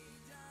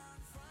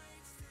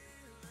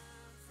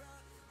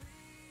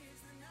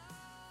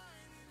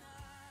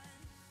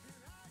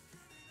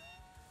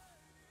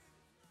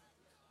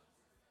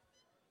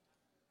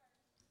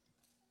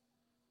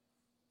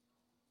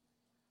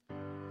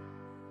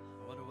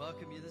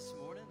welcome you this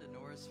morning to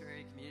Norris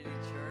Ferry Community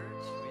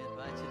Church. We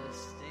invite you to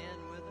stand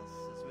with us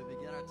as we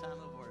begin our time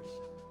of worship.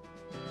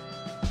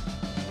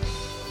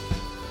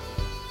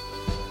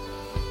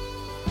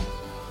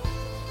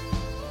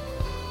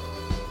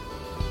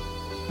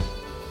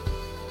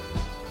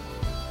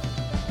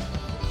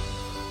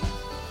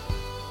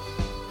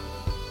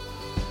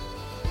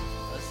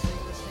 Let's sing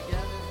this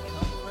together.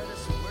 Come, let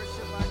us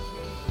worship our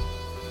King.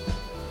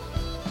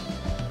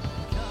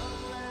 Come,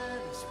 let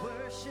us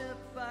worship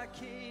our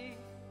King.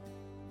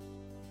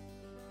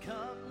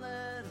 Come,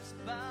 let us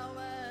bow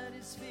at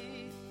his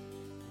feet.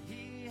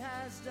 He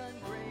has done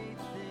great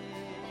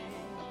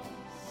things.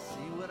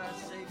 See what our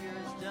Savior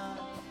has done.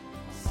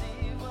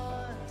 See what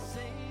our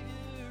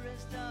Savior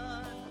has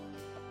done.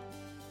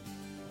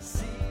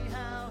 See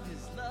how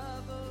his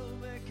love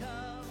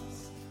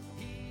overcomes.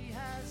 He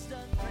has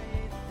done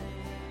great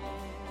things.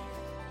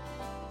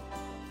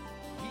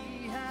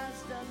 He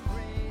has done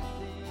great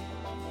things.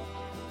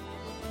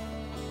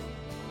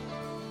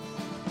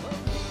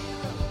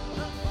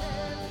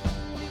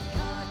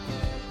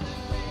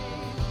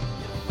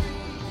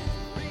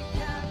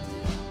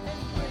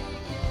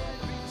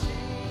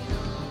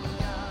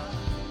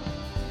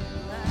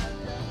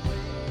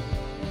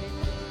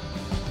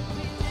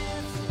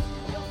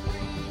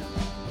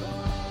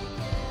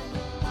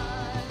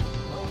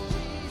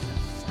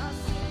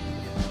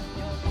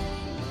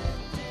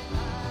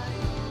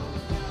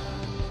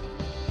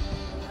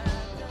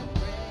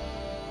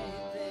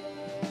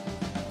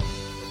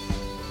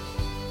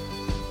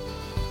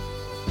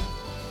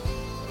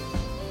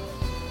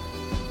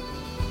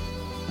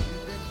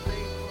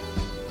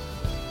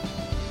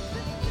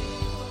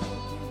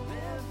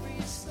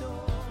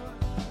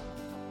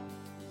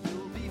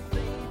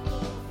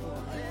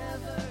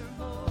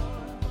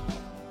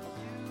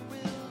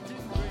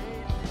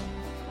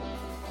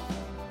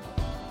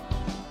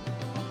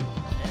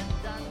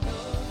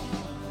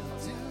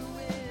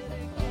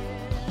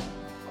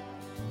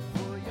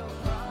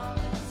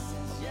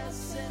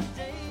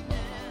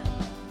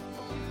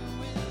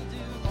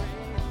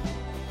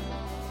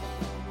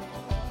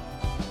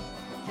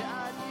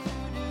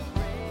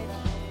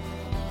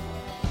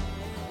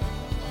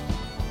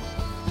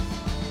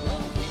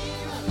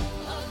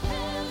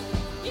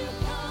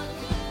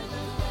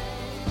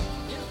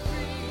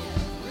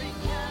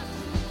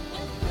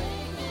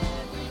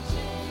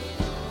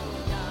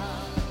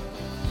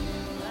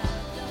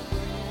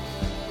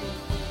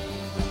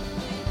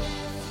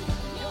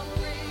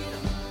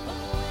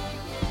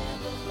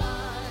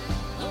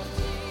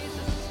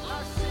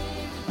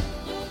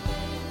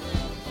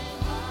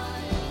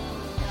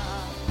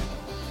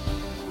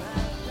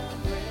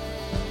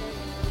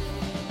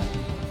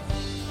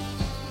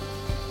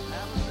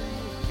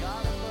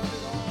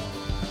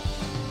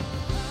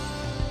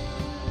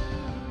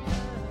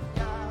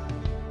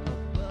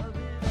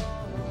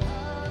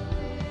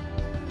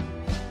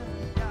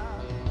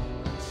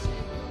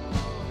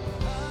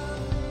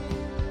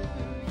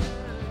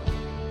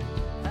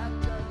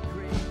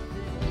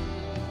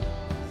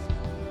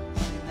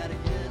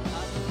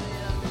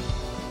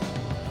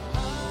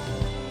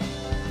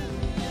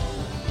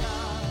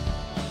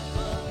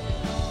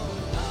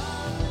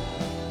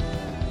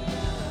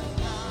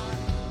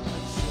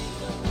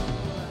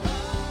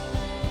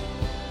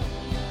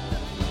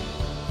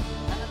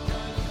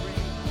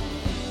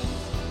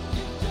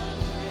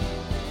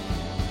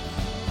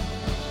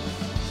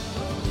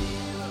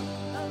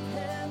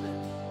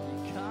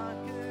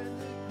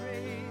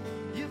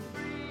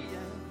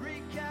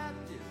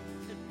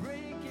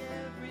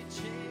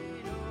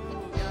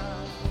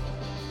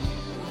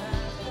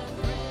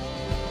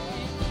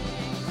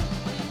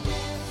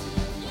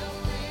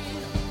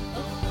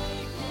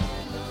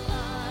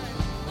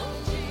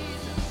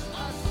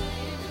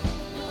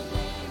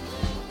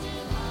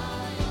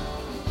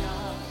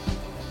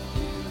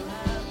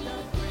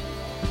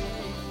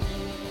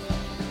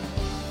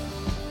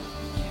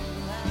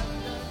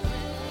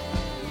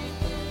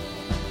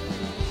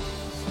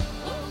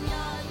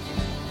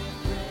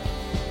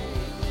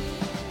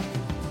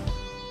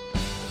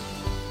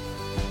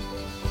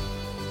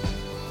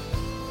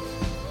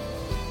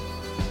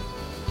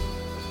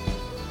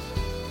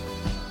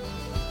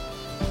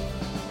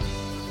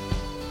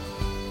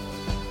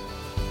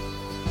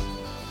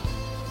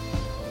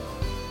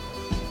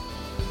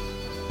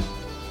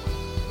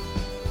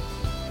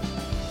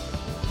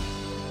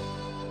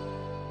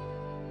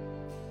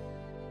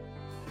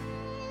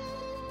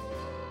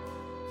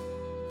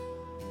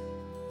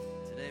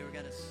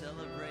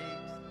 Celebrate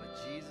what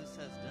Jesus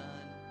has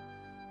done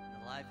in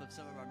the life of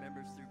some of our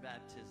members through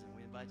baptism.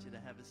 We invite you to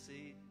have a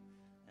seat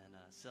and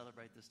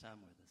celebrate this time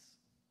with us.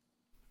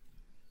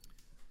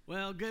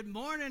 Well, good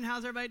morning.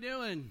 How's everybody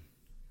doing?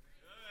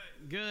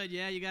 Good.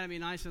 Yeah, you got to be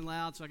nice and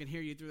loud so I can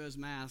hear you through those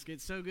masks.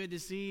 It's so good to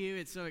see you.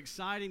 It's so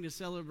exciting to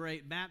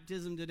celebrate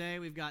baptism today.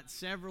 We've got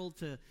several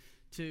to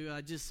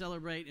just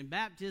celebrate, and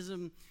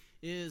baptism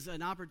is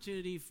an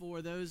opportunity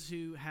for those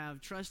who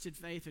have trusted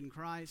faith in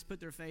Christ, put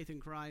their faith in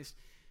Christ.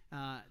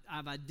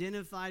 I've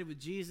identified with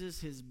Jesus,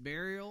 his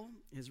burial,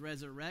 his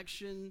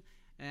resurrection,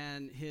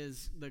 and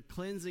the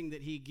cleansing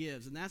that he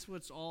gives. And that's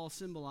what's all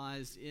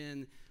symbolized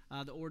in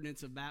the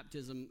ordinance of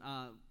baptism.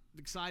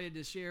 Excited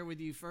to share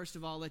with you, first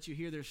of all, let you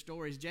hear their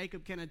stories.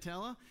 Jacob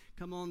Canatella,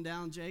 come on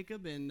down,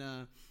 Jacob, and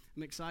I'm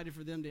excited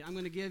for them I'm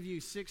going to give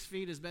you 6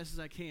 feet as best as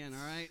I can,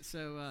 all right? So,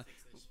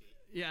 6-ish feet.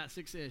 yeah,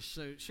 6-ish.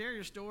 So share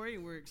your story,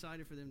 and we're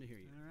excited for them to hear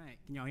you. All right.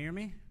 Can y'all hear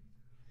me?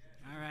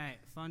 All right.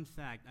 Fun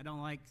fact. I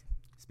don't like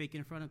speaking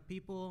in front of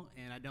people,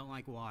 and I don't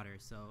like water.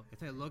 So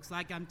if it looks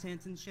like I'm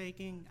tense and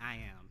shaking, I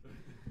am.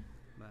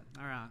 But,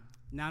 all right.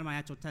 Now to my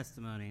actual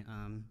testimony.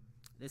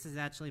 This is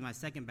actually my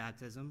second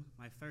baptism.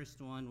 My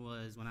first one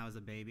was when I was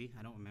a baby.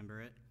 I don't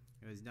remember it.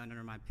 It was done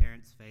under my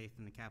parents' faith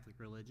in the Catholic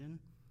religion.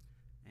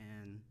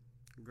 And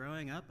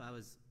growing up, I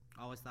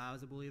always thought I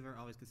was a believer,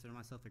 always considered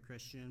myself a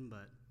Christian,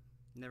 but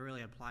never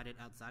really applied it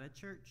outside of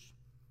church.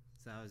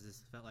 So I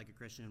just felt like a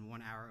Christian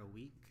 1 hour a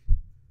week.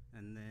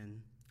 And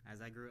then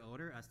as I grew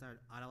older, I started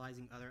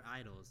idolizing other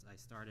idols. I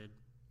started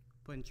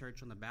putting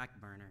church on the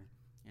back burner,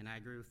 and I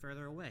grew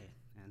further away.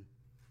 And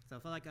so I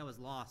felt like I was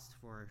lost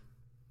for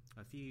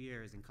a few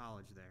years in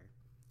college there.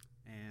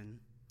 And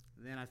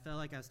then I felt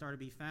like I started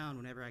to be found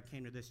whenever I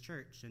came to this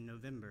church in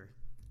November.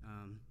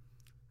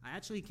 I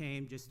actually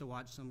came just to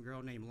watch some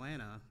girl named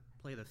Lana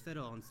play the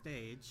fiddle on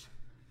stage.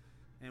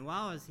 And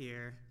while I was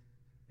here,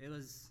 it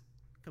was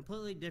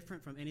completely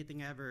different from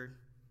anything I ever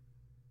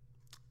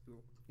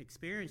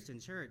experienced in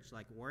church.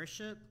 Like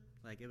worship,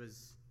 like it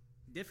was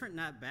different,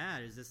 not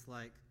bad. It's just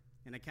like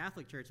in a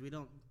Catholic church, they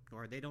don't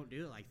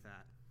do it like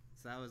that.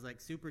 So I was like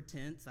super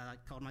tense. I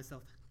called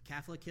myself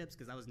Catholic hips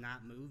because I was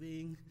not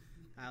moving.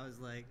 I was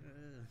like,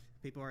 ugh.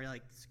 People were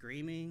like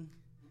screaming.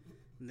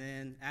 And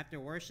then after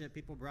worship,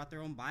 people brought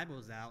their own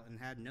Bibles out and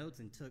had notes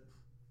and took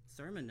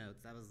sermon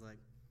notes. I was like,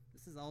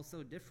 this is all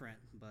so different.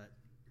 But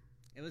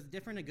it was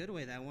different in a good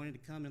way that I wanted to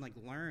come and like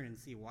learn and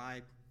see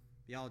why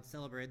y'all had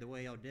celebrated the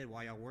way y'all did,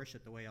 why y'all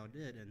worshiped the way y'all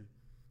did. And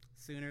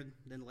sooner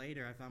than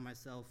later, I found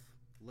myself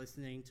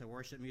listening to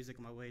worship music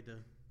on my way to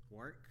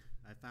work.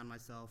 I found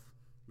myself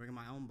bringing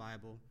my own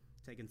Bible,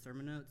 taking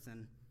sermon notes,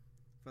 and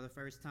for the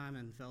first time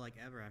and felt like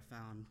ever, I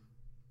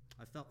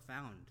felt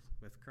found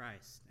with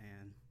Christ.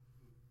 And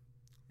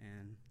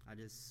I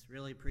just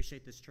really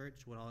appreciate this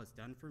church, what all it's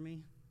done for me.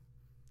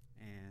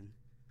 And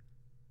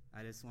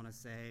I just want to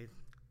say,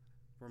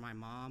 for my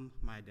mom,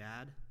 my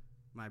dad,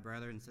 my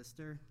brother and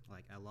sister,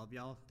 like, I love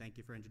y'all. Thank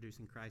you for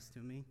introducing Christ to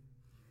me.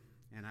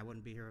 And I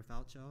wouldn't be here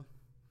without y'all.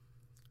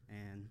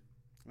 And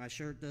my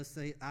shirt does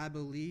say, I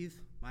believe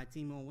my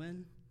team will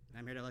win. And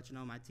I'm here to let you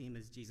know my team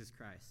is Jesus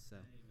Christ. So,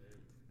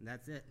 and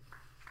that's it.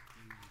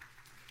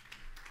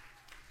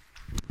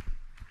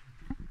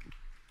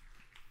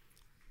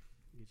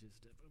 Get you to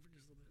step over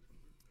just a little bit.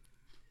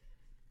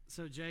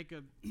 So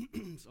Jacob,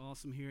 it's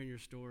awesome hearing your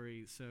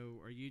story.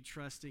 So are you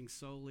trusting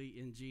solely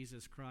in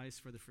Jesus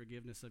Christ for the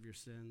forgiveness of your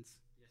sins?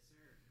 Yes, sir.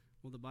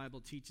 Well, the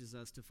Bible teaches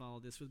us to follow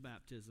this with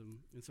baptism.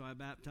 And so I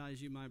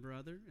baptize you, my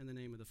brother, in the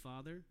name of the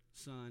Father,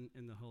 Son,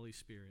 and the Holy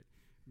Spirit,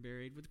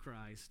 buried with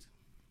Christ,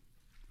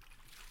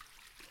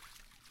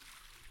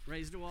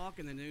 raised to walk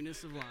in the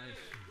newness of life.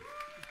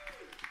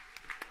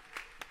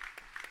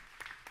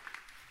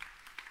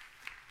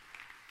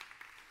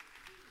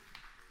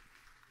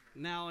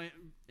 Now,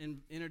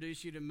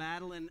 introduce you to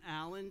Madeline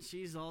Allen.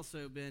 She's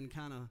also been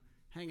kind of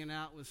hanging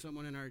out with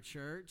someone in our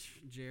church,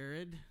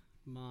 Jared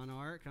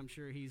Monarch. I'm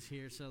sure he's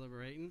here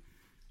celebrating.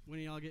 When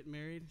are y'all getting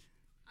married?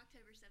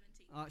 October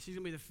 17th. She's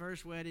going to be the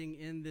first wedding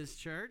in this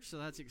church, so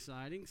that's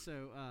exciting.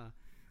 So,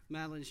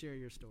 Madeline, share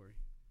your story.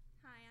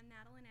 Hi, I'm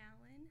Madeline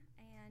Allen,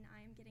 and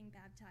I am getting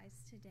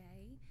baptized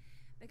today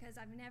because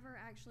I've never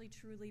actually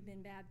truly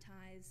been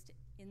baptized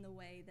in the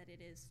way that it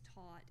is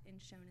taught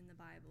and shown in the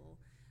Bible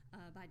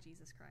by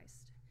Jesus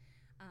Christ.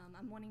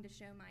 I'm wanting to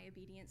show my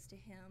obedience to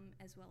him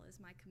as well as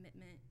my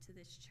commitment to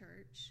this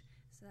church,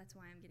 so that's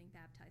why I'm getting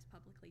baptized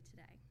publicly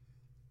today.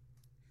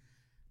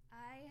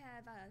 I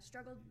have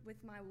struggled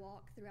with my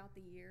walk throughout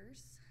the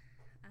years.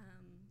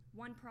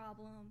 One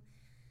problem,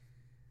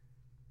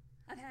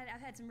 I've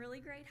had some really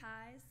great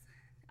highs.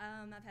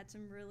 I've had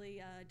some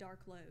really dark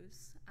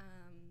lows.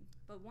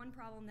 But one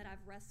problem that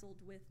I've wrestled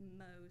with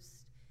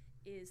most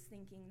is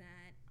thinking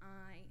that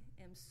I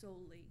am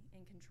solely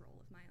in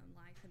control of my own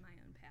life and my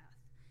own path.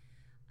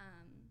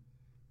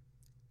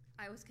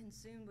 I was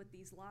consumed with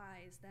these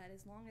lies that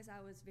as long as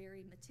I was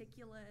very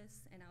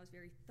meticulous and I was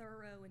very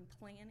thorough in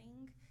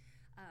planning,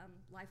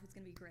 life was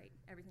going to be great.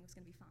 Everything was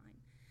going to be fine.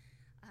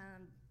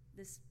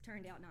 This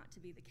turned out not to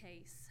be the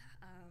case.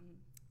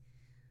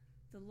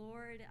 The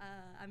Lord,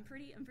 I'm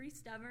pretty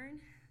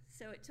stubborn,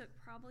 so it took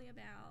probably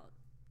about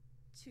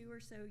 2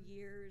 or so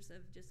years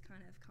of just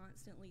kind of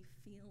constantly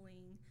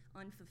feeling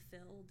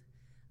unfulfilled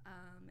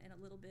and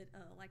a little bit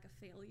like a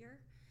failure.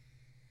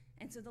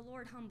 And so the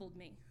Lord humbled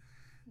me.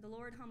 The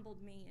Lord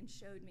humbled me and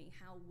showed me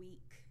how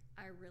weak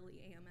I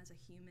really am as a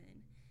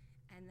human,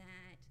 and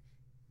that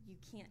you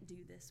can't do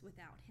this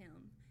without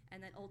him,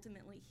 and that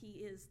ultimately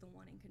he is the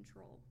one in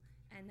control,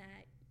 and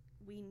that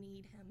we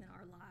need him in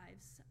our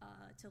lives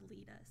to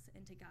lead us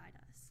and to guide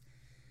us.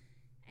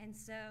 And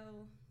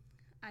so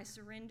I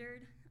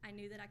surrendered. I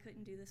knew that I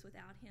couldn't do this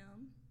without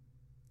him.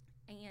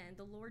 And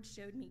the Lord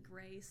showed me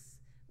grace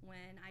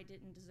when I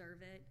didn't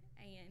deserve it,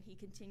 and he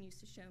continues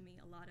to show me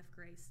a lot of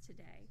grace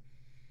today.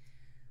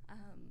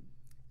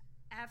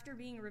 After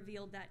being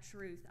revealed that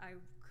truth, I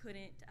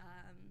couldn't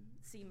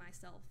see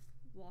myself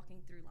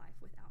walking through life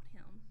without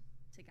him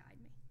to guide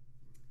me.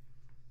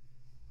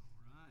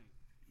 All right.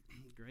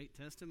 Great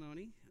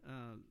testimony.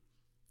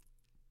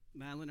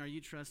 Madeline, are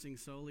you trusting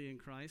solely in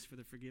Christ for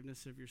the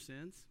forgiveness of your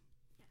sins?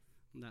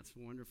 Yes. That's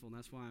wonderful, and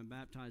that's why I'm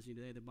baptizing you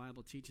today. The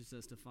Bible teaches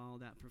us to follow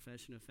that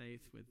profession of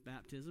faith with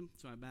baptism.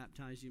 So I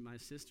baptize you, my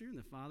sister, in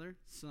the Father,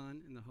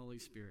 Son, and the Holy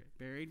Spirit,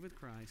 buried with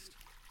Christ,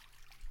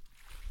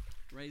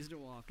 raised to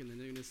walk in the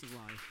newness of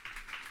life.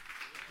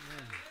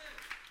 Yeah.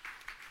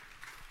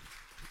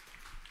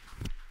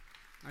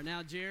 All right,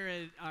 now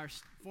Jared, our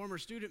former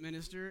student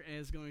minister,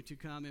 is going to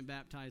come and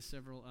baptize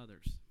several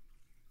others.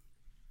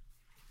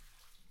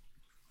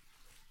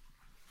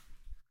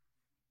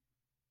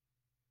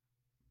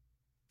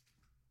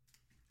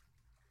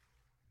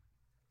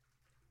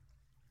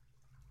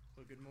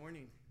 Well, good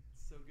morning.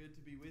 It's so good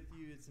to be with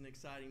you. It's an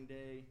exciting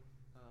day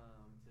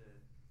to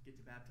get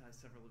to baptize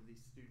several of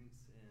these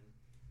students. And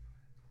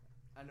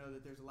I know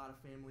that there's a lot of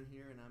family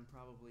here, and I'm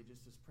probably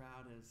just as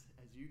proud as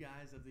you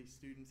guys of these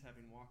students,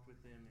 having walked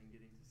with them and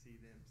getting to see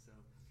them. So,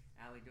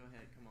 Allie, go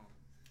ahead. Come on.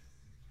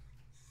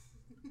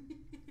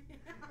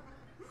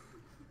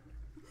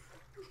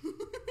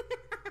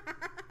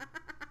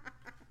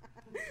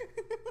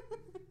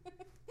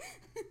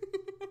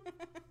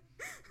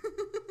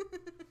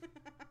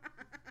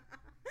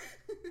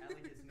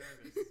 Allie gets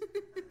nervous.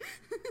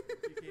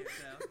 You can't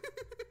tell.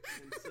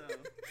 And so,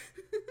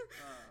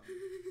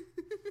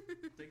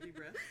 take a deep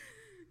breath.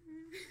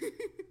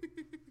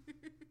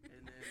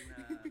 And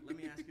then let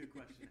me ask you a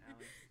question,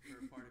 Allie,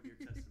 for part of your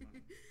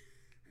testimony.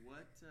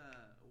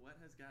 What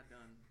has God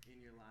done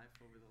in your life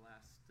over the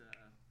last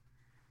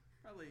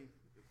probably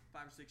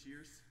 5 or 6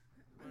 years?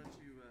 Why don't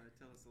you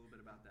tell us a little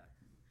bit about that?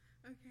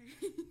 Okay.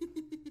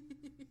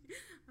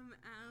 I'm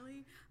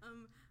Allie.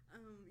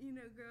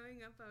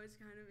 Growing up, I was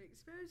kind of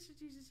exposed to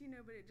Jesus,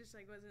 but it just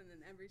wasn't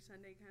an every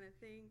Sunday kind of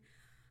thing.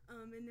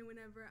 And then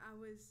whenever I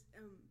was,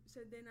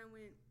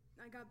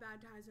 I got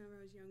baptized whenever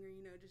I was younger,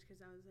 just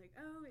because I was like,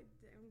 I'm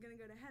going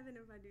to go to heaven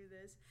if I do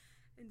this.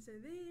 And so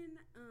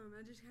then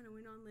I just kind of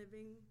went on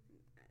living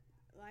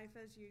life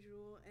as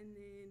usual. And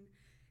then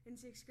in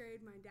 6th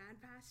grade, my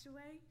dad passed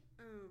away,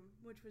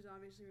 which was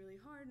obviously really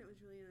hard, and it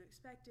was really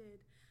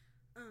unexpected.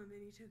 And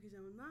he took his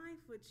own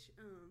life,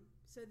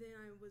 so then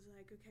I was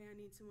like, okay, I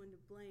need someone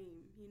to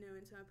blame,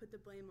 and so I put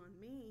the blame on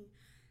me,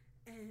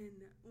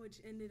 and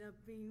which ended up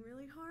being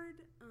really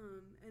hard.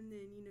 And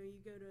then,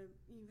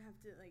 you have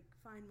to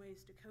find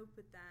ways to cope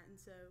with that.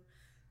 And so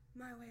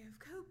my way of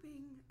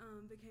coping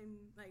became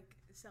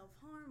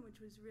self-harm, which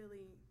was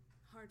really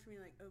hard for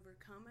me to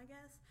overcome, I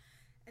guess.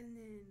 And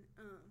then,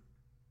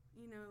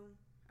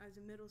 I was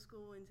in middle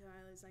school, and so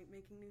I was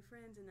making new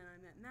friends, and then I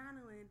met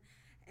Madeline.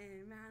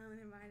 And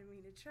Madeline invited me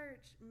to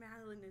church.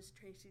 Madeline is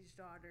Tracy's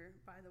daughter,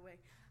 by the way.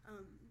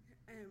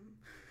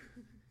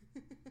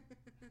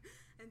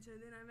 And so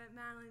then I met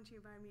Madeline. She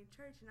invited me to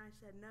church, and I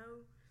said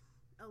no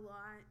a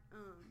lot,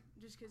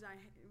 just because I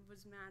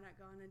was mad at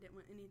God and I didn't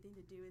want anything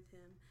to do with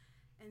him.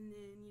 And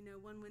then,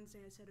 one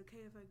Wednesday I said,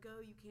 okay, if I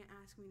go, you can't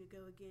ask me to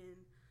go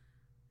again.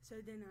 So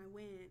then I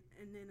went,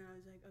 and then I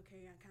was like,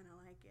 okay, I kind of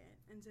like it.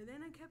 And so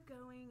then I kept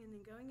going, and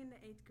then going into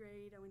 8th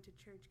grade, I went to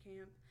church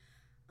camp.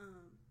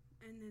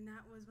 And then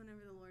that was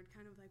whenever the Lord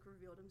kind of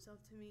revealed himself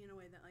to me in a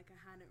way that I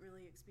hadn't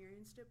really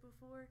experienced it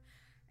before.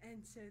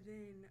 And so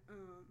then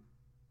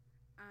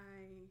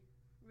I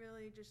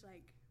really just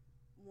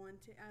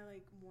wanted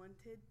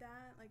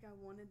that. I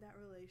wanted that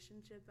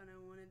relationship, and I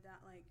wanted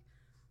that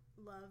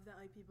love that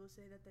people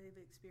say that they've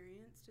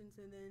experienced. And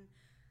so then,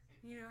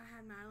 I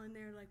had Madeline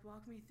there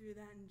walk me through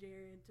that, and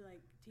Jared to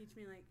teach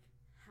me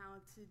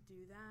how to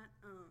do that.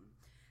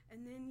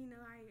 And then,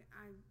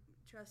 I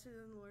trusted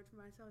in the Lord for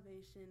my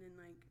salvation, and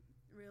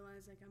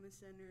realized I'm a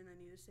sinner and I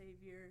need a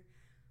savior.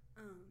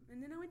 And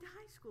then I went to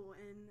high school,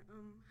 and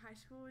high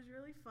school was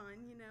really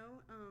fun.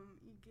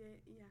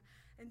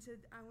 And so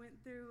I went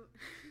through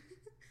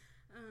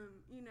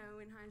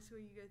in high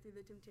school you go through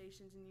the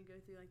temptations, and you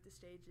go through the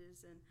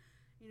stages, and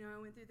I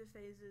went through the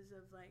phases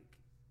of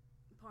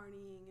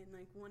partying and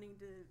wanting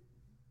to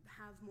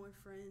have more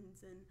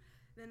friends. And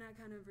then I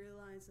kind of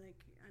realized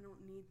I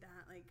don't need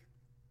that,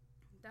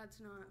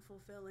 that's not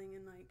fulfilling.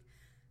 And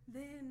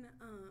then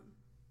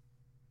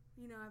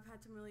I've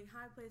had some really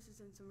high places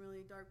and some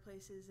really dark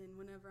places. And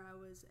whenever I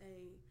was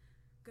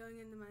going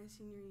into my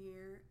senior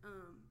year,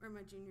 or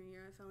my junior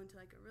year, I fell into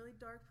a really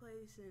dark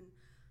place. And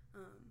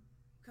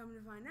coming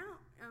to find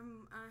out,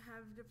 I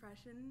have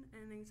depression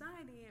and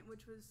anxiety,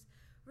 which was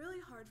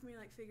really hard for me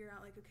to figure out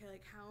okay,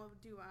 how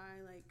do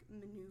I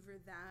maneuver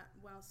that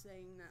while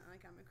saying that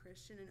I'm a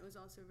Christian. And it was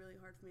also really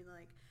hard for me to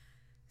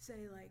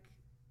say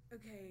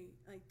okay,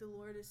 the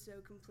Lord is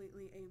so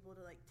completely able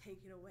to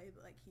take it away,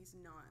 but he's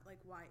not,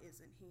 why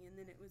isn't he? And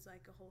then it was a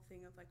whole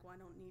thing of well, I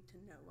don't need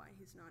to know why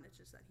he's not, it's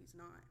just that he's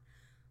not.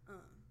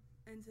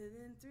 And so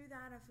then through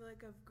that, I feel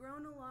like I've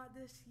grown a lot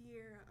this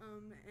year,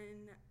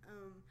 and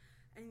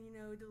you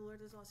know, the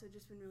Lord has also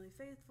just been really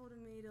faithful to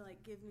me to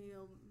like give me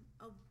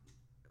a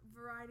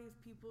variety of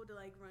people to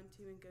like run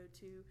to and go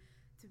to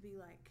be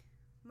like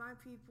my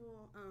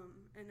people,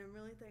 and I'm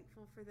really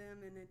thankful for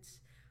them. And it's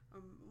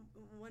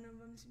one of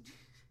them's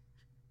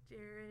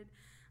Jared,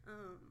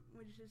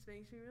 which just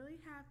makes me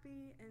really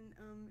happy. And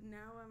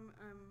now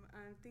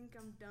I think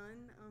I'm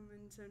done,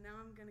 and so now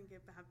I'm gonna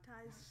get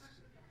baptized.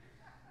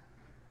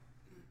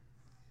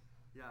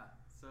 Yeah,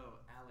 so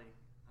Allie,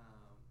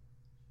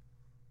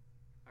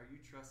 are you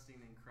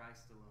trusting in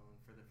Christ alone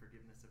for the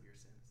forgiveness of your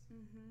sins?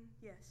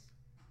 Yes.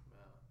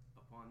 Well,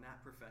 upon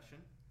that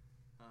profession,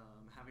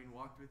 having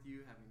walked with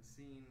you, having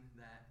seen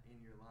that in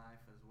your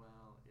life as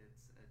well,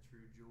 it's a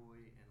true joy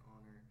and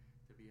honor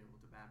to be able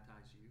to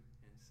baptize you.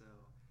 And so,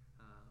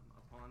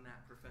 upon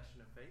that profession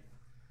of faith,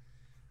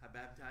 I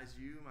baptize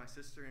you, my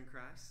sister in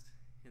Christ,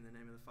 in the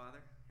name of the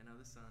Father, and of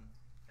the Son,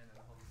 and of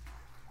the Holy Spirit.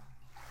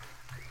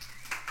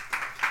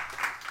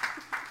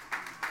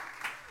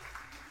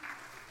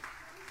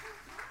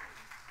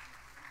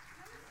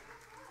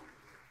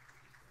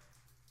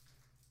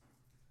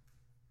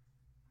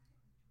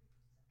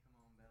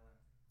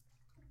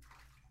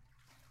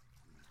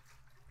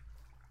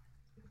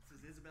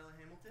 Isabella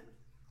Hamilton.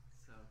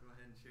 So go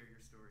ahead and share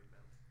your story,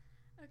 Bella.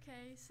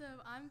 Okay, so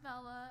I'm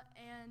Bella,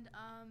 and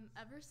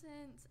ever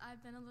since I've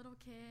been a little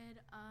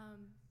kid,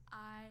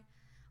 I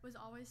was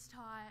always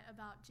taught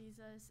about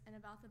Jesus and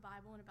about the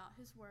Bible and about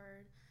His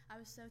Word.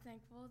 I was so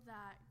thankful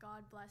that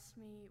God blessed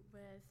me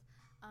with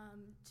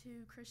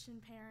 2 Christian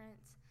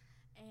parents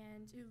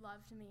and who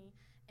loved me.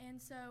 And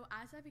so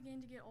as I began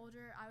to get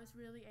older, I was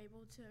really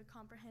able to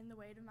comprehend the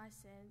weight of my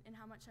sin and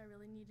how much I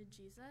really needed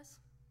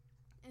Jesus.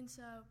 And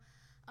so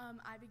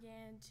I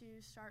began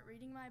to start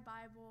reading my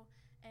Bible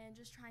and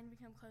just trying to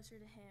become closer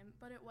to Him.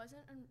 But it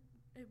wasn't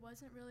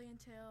really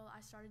until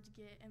I started to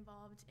get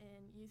involved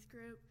in youth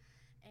group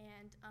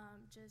and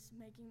just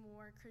making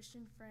more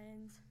Christian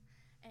friends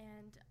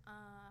and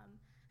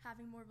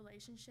having more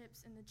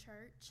relationships in the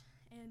church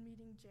and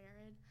meeting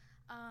Jared.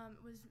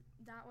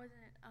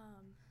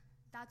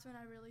 That's when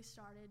I really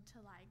started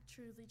to like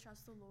truly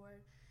trust the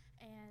Lord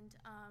and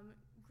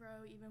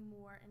grow even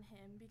more in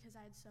Him, because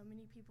I had so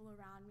many people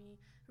around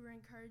me who were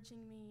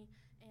encouraging me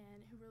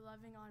and who were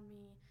loving on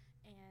me,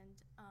 and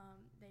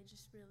they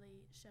just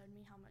really showed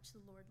me how much the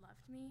Lord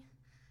loved me.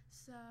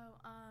 So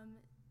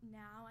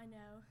now I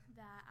know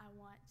that I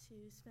want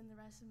to spend the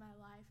rest of my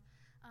life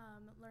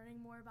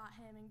learning more about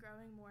Him and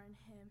growing more in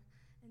Him,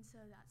 and so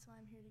that's why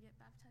I'm here to get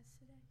baptized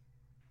today.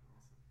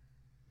 Awesome.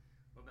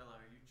 Well, Bella,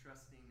 are you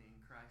trusting in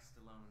Christ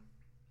alone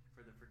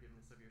for the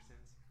forgiveness of your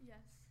sins?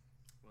 Yes.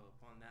 Well,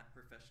 upon that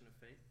profession of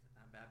faith,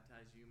 I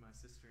baptize you, my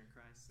sister in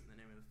Christ, in the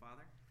name of the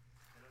Father,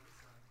 and of the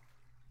Son,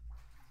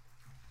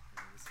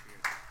 and of the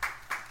Spirit.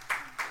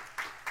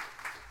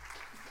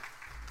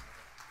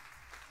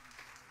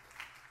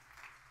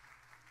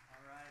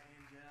 All right,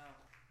 Angel.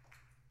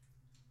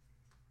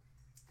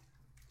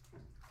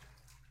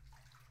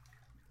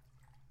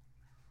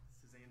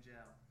 This is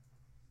Angel.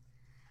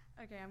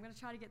 Okay, I'm going to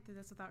try to get through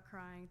this without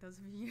crying. Those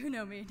of you who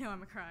know me know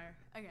I'm a crier.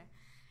 Okay,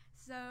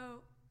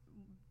 so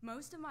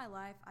most of my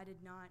life, I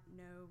did not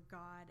know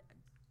God.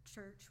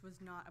 Church was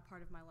not a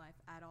part of my life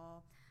at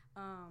all.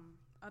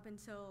 Up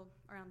until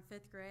around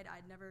 5th grade,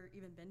 I'd never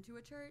even been to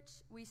a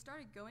church. We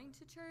started going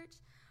to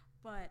church,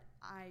 but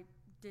I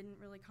didn't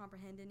really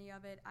comprehend any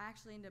of it. I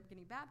actually ended up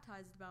getting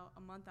baptized about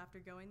a month after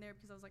going there,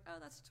 because I was like, oh,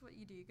 that's just what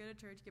you do. You go to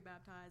church, get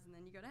baptized, and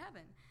then you go to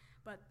heaven.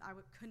 But I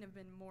couldn't have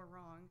been more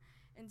wrong.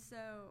 And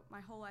so my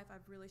whole life,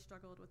 I've really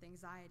struggled with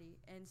anxiety.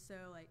 And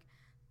so, like,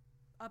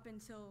 up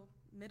until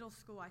middle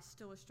school, I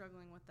still was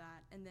struggling with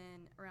that. And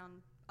then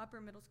around upper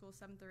middle school,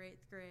 7th or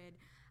 8th grade,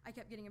 I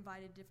kept getting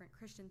invited to different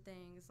Christian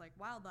things like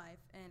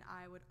wildlife, and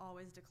I would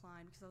always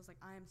decline, because I was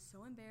like, I am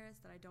so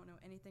embarrassed that I don't know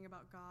anything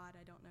about God.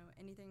 I don't know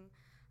anything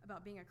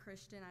about being a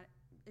Christian.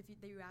 If you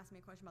asked me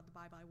a question about the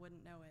Bible, I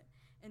wouldn't know it.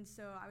 And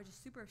so I was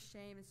just super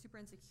ashamed and super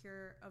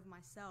insecure of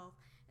myself.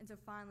 And so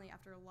finally,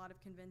 after a lot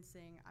of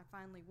convincing, I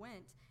finally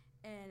went.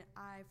 And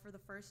I, for the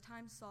first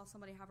time, saw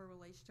somebody have a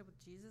relationship with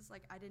Jesus.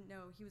 Like, I didn't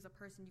know He was a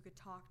person you could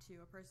talk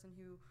to, a person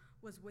who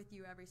was with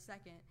you every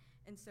second.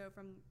 And so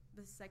from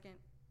the second,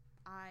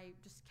 I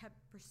just kept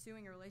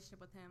pursuing a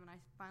relationship with Him, and I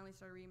finally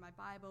started reading my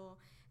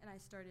Bible, and I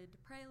started to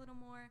pray a little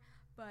more.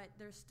 But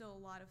there's still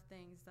a lot of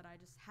things that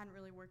I just hadn't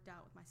really worked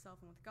out with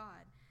myself and with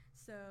God.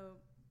 So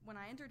when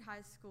I entered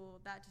high school,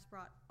 that just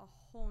brought a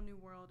whole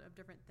new world of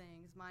different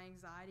things. My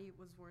anxiety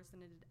was worse than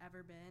it had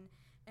ever been,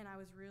 and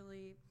I was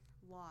really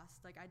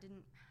lost. Like, I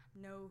didn't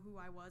know who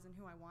I was and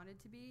who I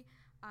wanted to be.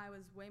 I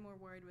was way more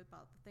worried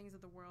about the things of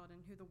the world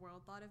and who the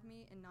world thought of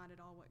me, and not at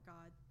all what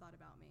God thought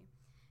about me.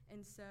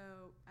 And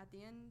so at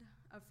the end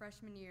of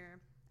freshman year,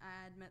 I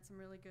had met some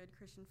really good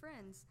Christian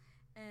friends,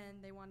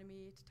 and they wanted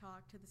me to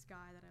talk to this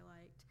guy that I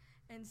liked.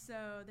 And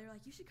so they were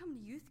like, you should come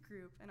to youth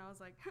group. And I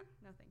was like,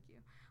 no, thank you.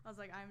 I was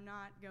like, I'm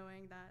not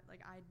going. That,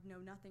 like, I know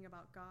nothing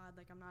about God.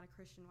 Like, I'm not a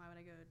Christian. Why would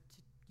I go to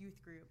youth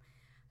group?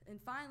 And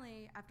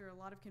finally, after a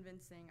lot of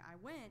convincing, I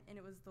went, and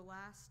it was the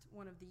last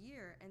one of the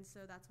year. And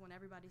so that's when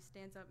everybody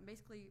stands up and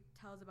basically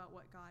tells about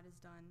what God has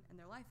done in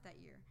their life that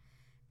year.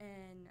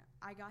 And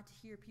I got to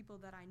hear people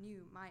that I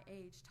knew, my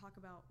age, talk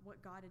about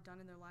what God had done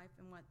in their life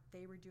and what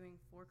they were doing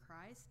for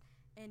Christ.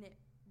 And it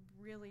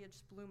really, it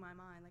just blew my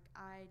mind. Like,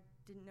 I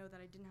didn't know that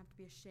I didn't have to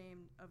be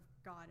ashamed of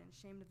God and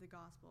ashamed of the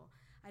gospel.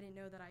 I didn't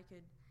know that I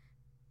could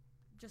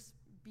just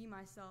be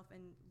myself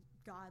and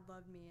God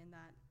loved me in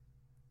that.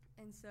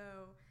 And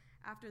so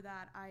after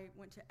that, I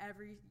went to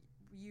every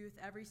youth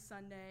every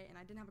Sunday, and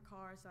I didn't have a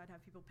car, so I'd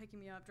have people picking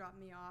me up,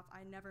 dropping me off.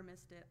 I never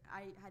missed it.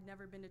 I had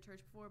never been to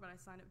church before, but I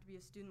signed up to be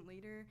a student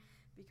leader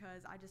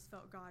because I just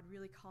felt God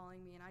really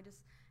calling me, and I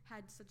just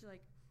had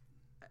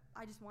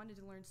I just wanted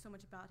to learn so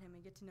much about him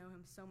and get to know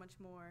him so much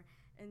more.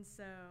 And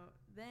so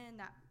then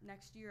that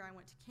next year I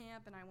went to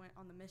camp and I went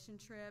on the mission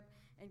trip,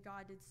 and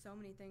God did so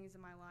many things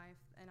in my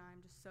life, and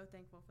I'm just so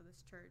thankful for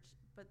this church.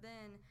 But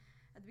then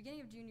at the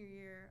beginning of junior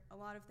year, a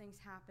lot of things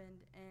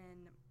happened,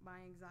 and my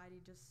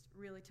anxiety just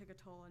really took a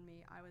toll on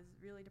me. I was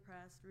really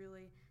depressed,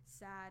 really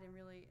sad, and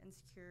really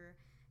insecure,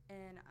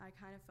 and I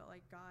kind of felt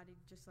like God had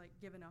just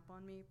given up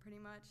on me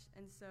pretty much.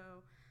 And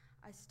so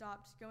I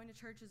stopped going to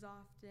church as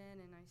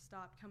often, and I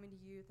stopped coming to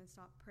youth and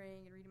stopped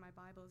praying and reading my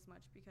Bible as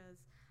much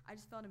because I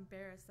just felt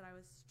embarrassed that I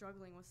was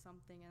struggling with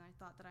something, and I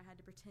thought that I had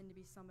to pretend to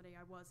be somebody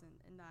I wasn't,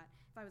 and that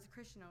if I was a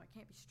Christian, I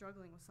can't be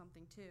struggling with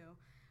something too,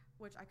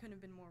 which I couldn't have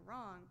been more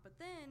wrong. But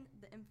then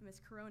the infamous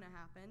Corona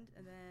happened,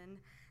 and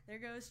then there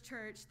goes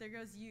church, there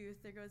goes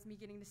youth, there goes me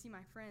getting to see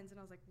my friends, and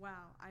I was like,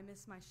 wow, I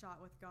missed my shot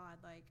with God.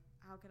 Like,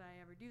 how could I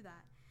ever do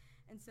that?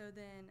 And so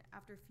then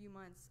after a few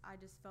months, I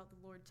just felt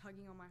the Lord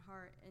tugging on my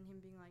heart and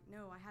him being like,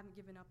 no, I haven't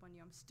given up on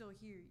you. I'm still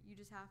here. You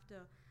just have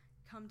to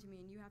come to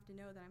me, and you have to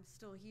know that I'm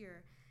still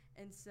here.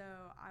 And so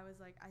I was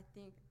like, I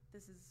think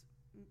this is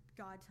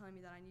God telling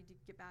me that I need to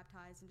get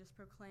baptized and just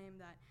proclaim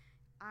that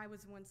I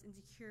was once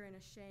insecure and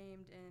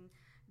ashamed,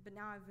 but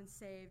now I've been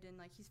saved, and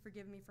he's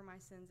forgiven me for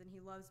my sins, and he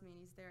loves me, and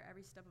he's there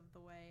every step of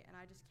the way, and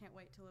I just can't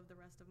wait to live the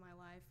rest of my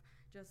life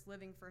just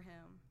living for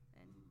him.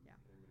 And yeah.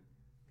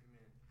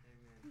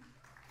 Amen.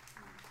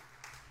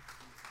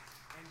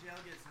 Angel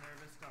gets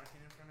nervous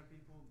talking in front of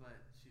people, but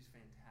she's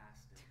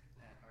fantastic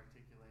at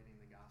articulating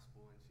the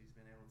gospel, and she's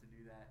been able to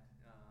do that.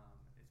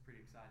 It's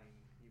pretty exciting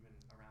even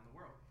around the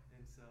world,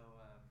 and so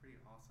pretty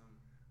awesome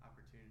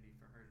opportunity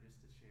for her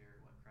just to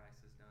share what Christ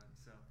has done.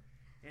 So,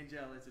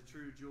 Angel, it's a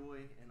true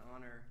joy and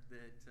honor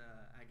that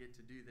I get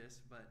to do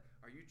this, but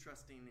are you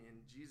trusting in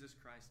Jesus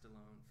Christ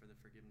alone for the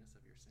forgiveness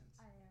of your sins?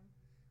 I am.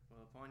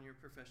 Well, upon your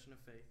profession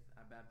of faith,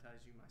 I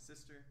baptize you, my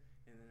sister,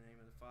 in the name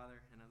of the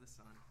Father, and of the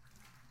Son,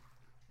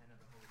 and of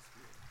the Holy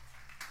Spirit.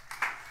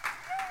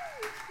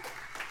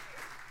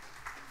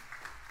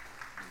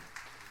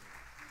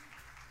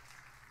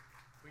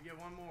 We get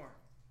one more.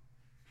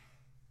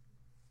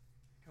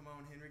 Come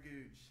on, Henry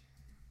Googe.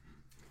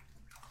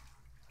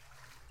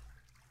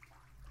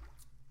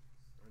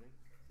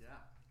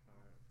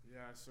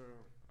 Yeah, so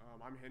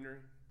I'm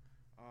Henry,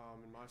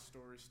 and my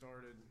story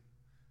started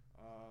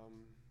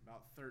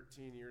about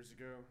 13 years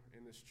ago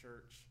in this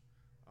church,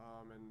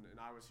 and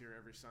I was here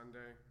every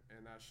Sunday,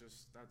 and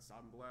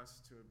I'm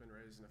blessed to have been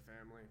raised in a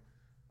family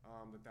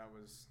that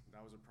was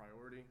a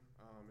priority,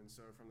 and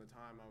so from the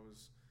time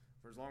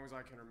for as long as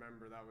I can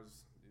remember, that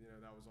was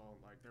all,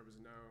 there was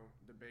no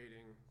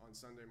debating. On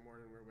Sunday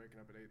morning, we were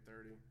waking up at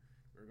 8:30,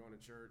 we were going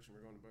to church, and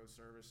we were going to both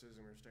services,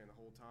 and we were staying the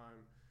whole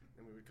time.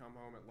 And we would come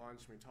home at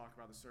lunch and we'd talk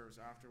about the service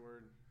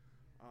afterward,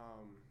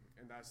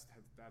 and that's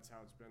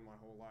how it's been my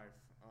whole life,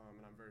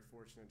 and I'm very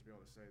fortunate to be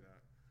able to say that.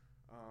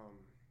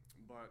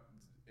 But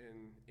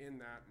in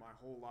that, my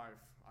whole life,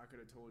 I could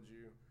have told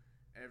you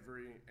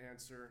every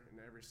answer in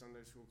every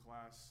Sunday school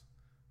class.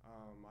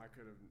 I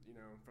could have,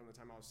 from the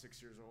time I was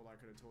 6 years old, I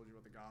could have told you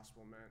what the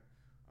gospel meant.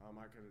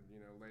 I could have,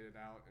 laid it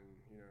out, and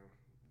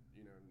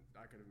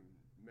I could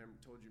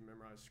have told you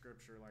memorize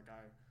scripture.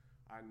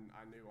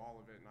 I knew all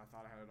of it, and I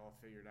thought I had it all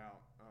figured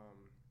out.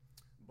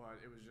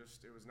 But it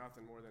was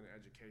nothing more than an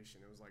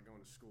education. It was like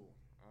going to school.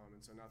 And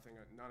so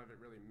none of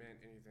it really meant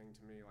anything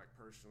to me,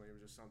 personally. It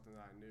was just something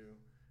that I knew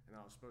and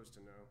I was supposed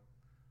to know.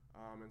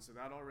 And so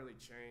that all really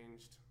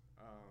changed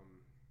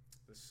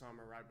this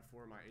summer right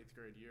before my 8th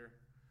grade year.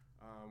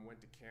 Went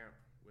to camp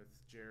with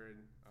Jared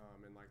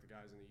and the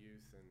guys in the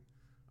youth, and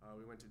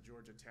we went to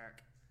Georgia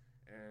Tech.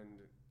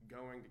 And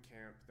going to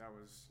camp, that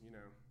was,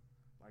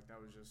 that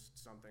was just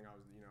something I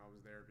was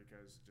there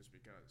because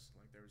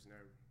there was no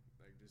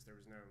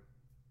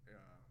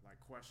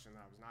question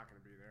that I was not going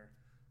to be there.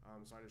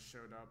 So I just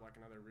showed up like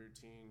another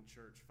routine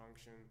church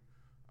function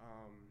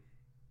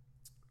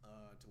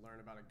to learn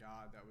about a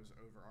God that was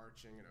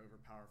overarching and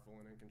overpowerful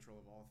and in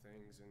control of all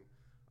things, and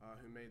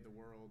who made the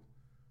world.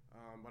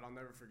 But I'll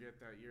never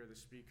forget that year the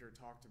speaker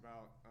talked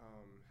about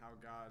how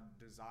God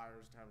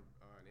desires to have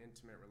an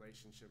intimate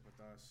relationship with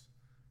us,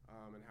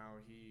 and how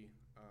he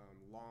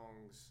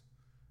longs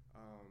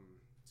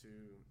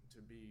to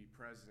be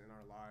present in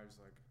our lives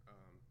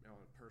on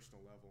a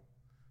personal level.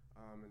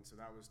 And so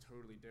that was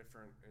totally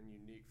different and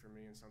unique for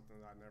me, and something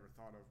that I'd never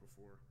thought of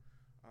before.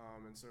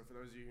 And so for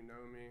those of you who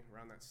know me,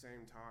 around that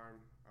same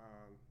time,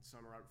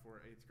 summer right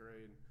before 8th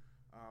grade,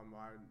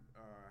 I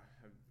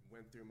have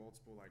went through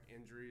multiple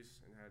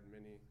injuries and had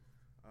many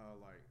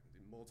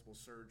multiple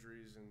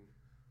surgeries and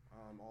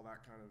all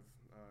that kind of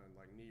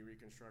knee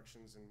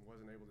reconstructions, and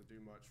wasn't able to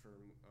do much for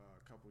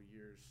a couple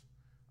years.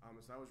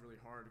 So that was really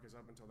hard because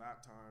up until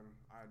that time,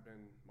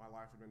 my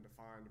life had been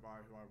defined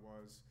by who I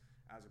was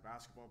as a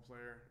basketball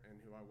player and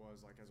who I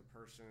was as a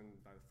person,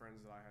 by the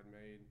friends that I had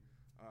made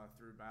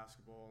through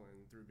basketball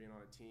and through being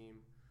on a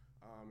team.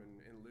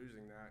 And in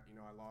losing that,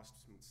 I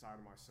lost some side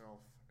of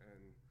myself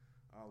and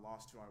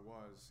lost who I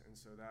was. And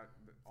so that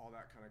all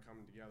that kind of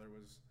coming together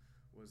was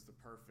the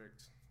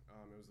perfect.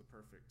 It was the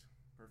perfect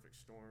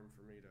storm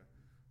for me to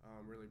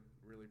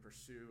really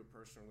pursue a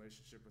personal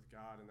relationship with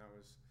God, and that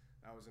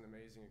was an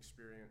amazing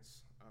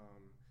experience.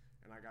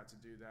 And I got to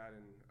do that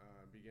and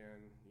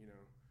began,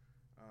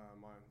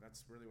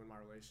 that's really when my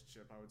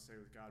relationship, I would say,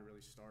 with God really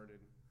started.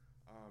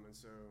 And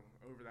so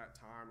over that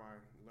time, I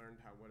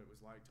learned what it was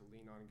like to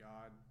lean on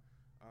God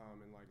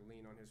and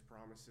lean on His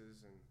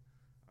promises and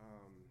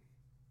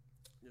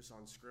just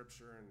on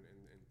Scripture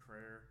and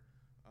prayer.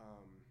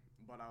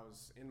 But I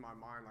was in my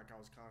mind I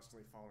was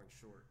constantly falling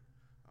short.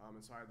 And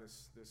so I had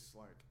this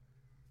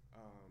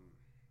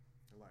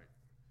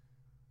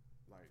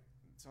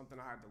something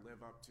I had to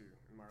live up to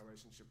in my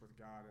relationship with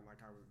God, and I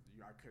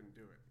couldn't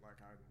do it.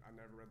 I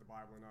never read the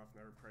Bible enough,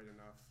 never prayed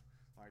enough.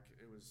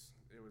 It was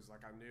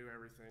I knew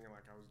everything and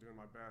I was doing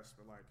my best,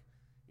 but I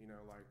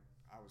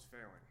was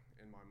failing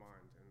in my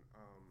mind. And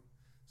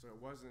so it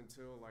wasn't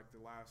until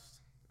the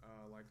last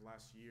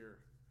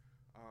year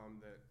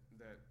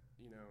that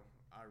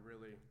I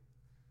really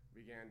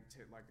began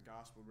to the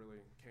gospel really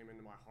came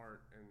into my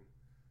heart, and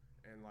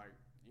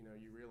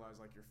you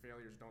realize your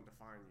failures don't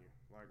define you.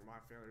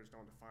 My failures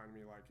don't define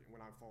me.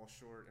 When I fall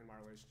short in my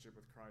relationship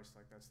with Christ,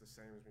 that's the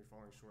same as me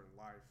falling short in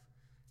life.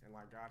 And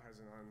God has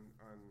an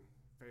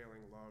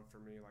unfailing love for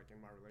me in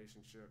my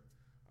relationship,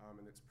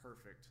 and it's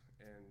perfect.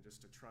 And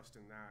just to trust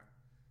in that,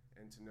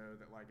 and to know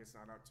that it's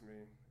not up to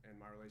me, and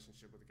my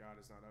relationship with God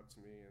is not up to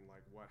me, and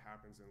what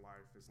happens in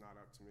life is not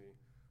up to me.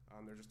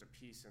 There's just a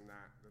peace in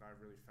that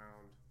I've really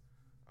found.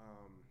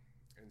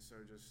 And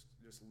so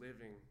just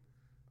living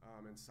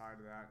inside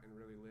of that and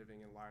really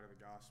living in light of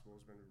the gospel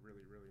has been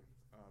really, really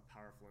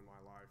powerful in my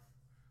life.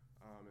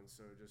 And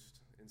so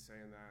just in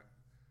saying that,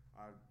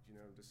 I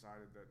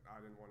decided that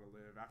I didn't want to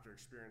live, after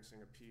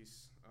experiencing a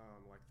peace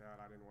like that,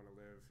 I didn't want to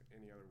live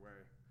any other way.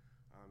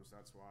 So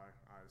that's why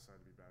I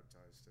decided to be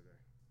baptized today.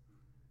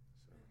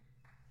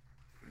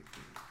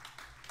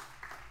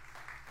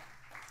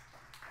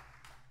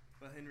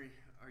 Well, Henry,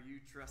 are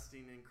you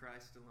trusting in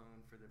Christ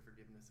alone for the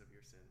forgiveness of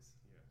your sins?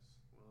 Yes.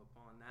 Well,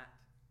 upon that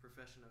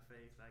profession of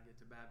faith, I get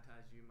to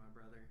baptize you, my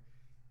brother,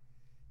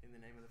 in the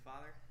name of the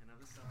Father, and of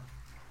the Son,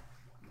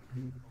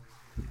 and of the Holy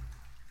Spirit.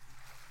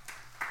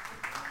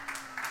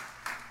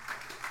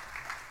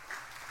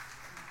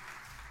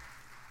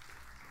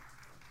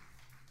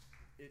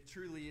 It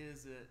truly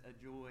is a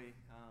joy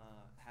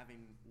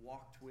having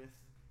walked with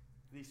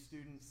these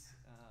students.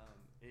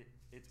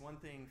 It's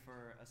one thing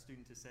for a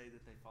student to say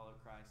that they follow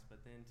Christ, but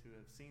then to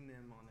have seen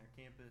them on their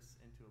campus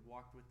and to have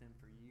walked with them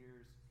for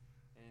years,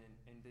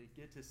 and to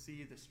get to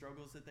see the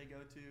struggles that they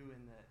go to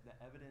and the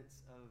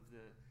evidence of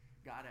the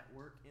God at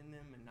work in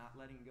them and not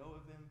letting go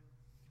of them,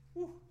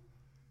 whew,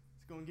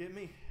 it's going to get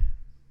me.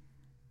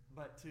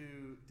 But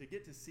to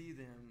get to see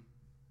them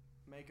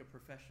make a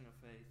profession of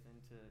faith and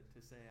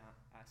to say,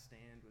 I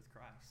stand with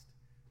Christ,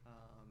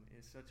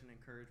 is such an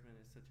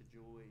encouragement, it's such a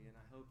joy, and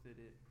I hope that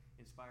it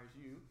inspires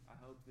you. I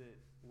hope that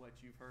what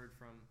you've heard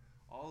from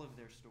all of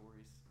their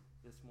stories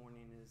this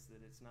morning is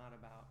that it's not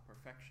about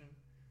perfection,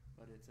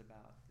 but it's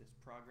about this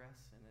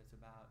progress, and it's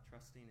about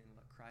trusting in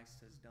what Christ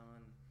has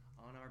done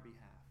on our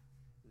behalf,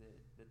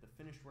 that the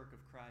finished work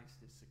of Christ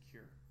is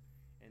secure,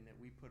 and that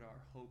we put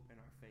our hope and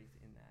our faith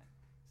in that.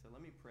 So let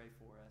me pray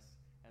for us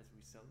as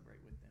we celebrate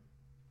with them.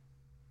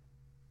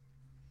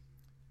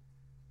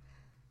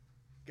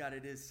 God,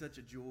 it is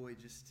such a joy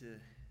just to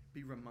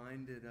be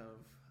reminded of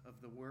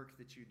the work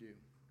that you do.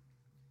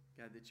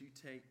 God, that you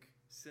take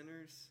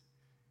sinners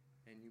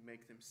and you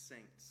make them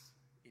saints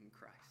in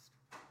Christ.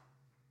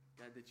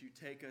 God, that you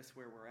take us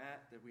where we're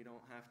at, that we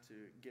don't have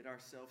to get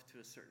ourselves to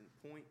a certain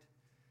point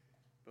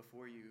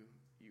before you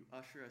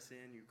usher us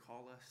in, you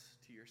call us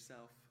to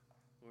yourself,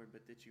 Lord,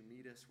 but that you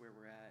meet us where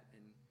we're at.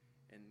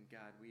 And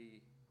God,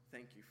 we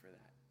thank you for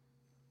that.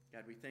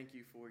 God, we thank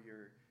you for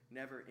your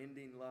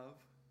never-ending love,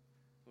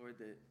 Lord,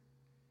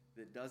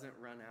 that doesn't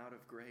run out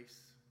of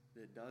grace,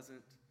 that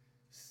doesn't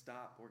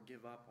stop or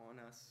give up on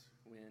us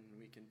when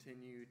we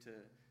continue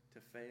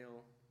to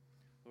fail,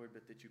 Lord,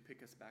 but that you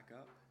pick us back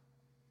up.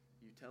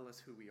 You tell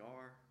us who we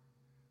are,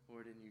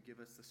 Lord, and you give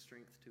us the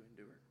strength to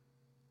endure.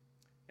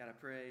 God, I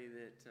pray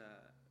that,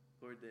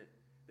 Lord,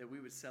 that we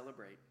would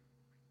celebrate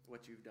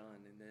what you've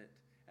done, and that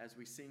as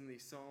we sing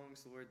these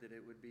songs, Lord, that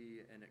it would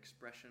be an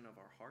expression of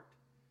our heart.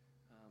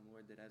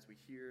 Lord, that as we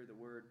hear the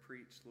word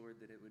preached, Lord,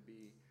 that it would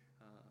be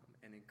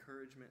an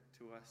encouragement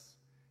to us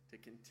to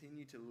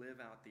continue to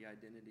live out the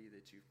identity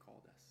that you've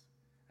called us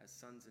as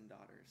sons and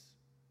daughters.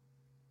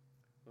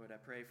 Lord, I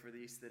pray for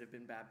these that have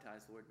been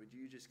baptized, Lord, would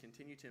you just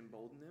continue to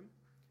embolden them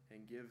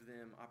and give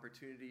them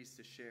opportunities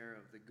to share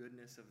of the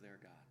goodness of their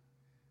God.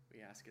 We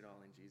ask it all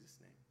in Jesus'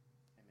 name.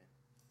 Amen.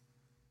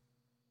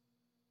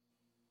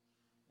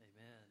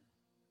 Amen.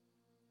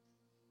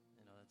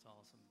 You know, that's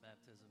awesome.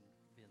 Baptism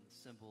being the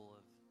symbol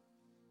of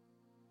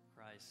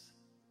Christ's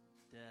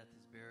death,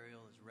 his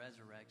burial, his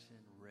resurrection,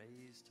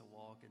 raised to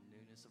walk in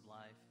newness of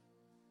life.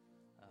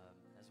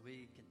 As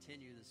we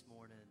continue this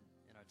morning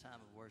in our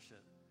time of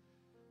worship,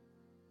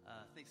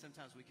 I think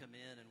sometimes we come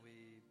in and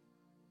we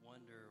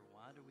wonder,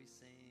 why do we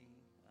sing?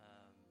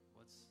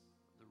 What's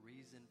the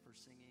reason for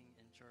singing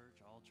in church?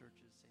 All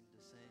churches seem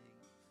to sing.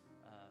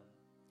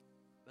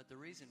 But the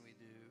reason we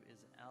do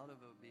is out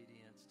of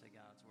obedience to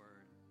God's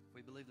word. If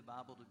we believe the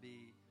Bible to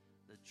be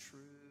the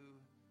true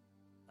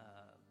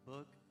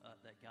book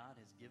that God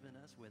has given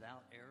us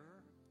without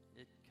error,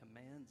 it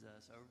commands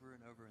us over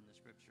and over in the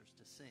scriptures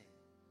to sing.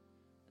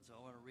 And so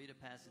I want to read a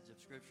passage of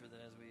scripture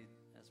that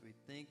as we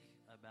think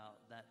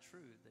about that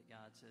truth that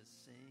God says,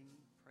 sing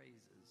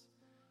praises.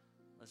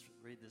 Let's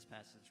read this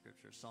passage of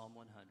scripture, Psalm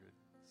 100.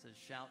 It says,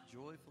 shout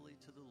joyfully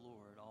to the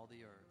Lord, all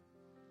the earth.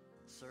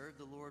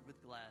 Serve the Lord with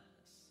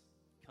gladness.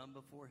 Come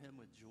before him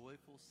with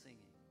joyful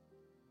singing.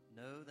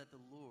 Know that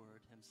the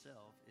Lord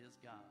himself is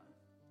God.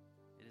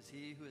 It is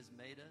he who has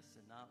made us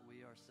and not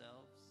we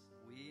ourselves.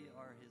 We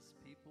are his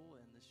people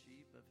and the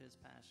sheep of his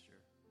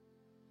pasture.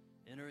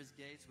 Enter his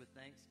gates with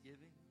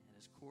thanksgiving and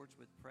his courts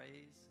with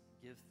praise.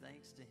 Give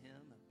thanks to him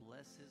and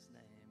bless his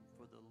name,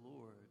 for the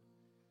Lord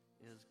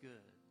is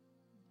good.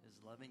 His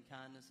loving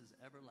kindness is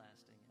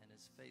everlasting and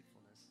his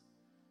faithfulness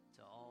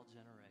to all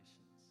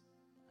generations.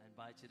 I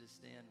invite you to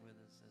stand with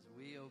us as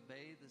we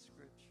obey the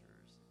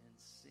scriptures in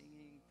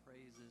singing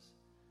praises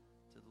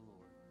to the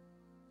Lord.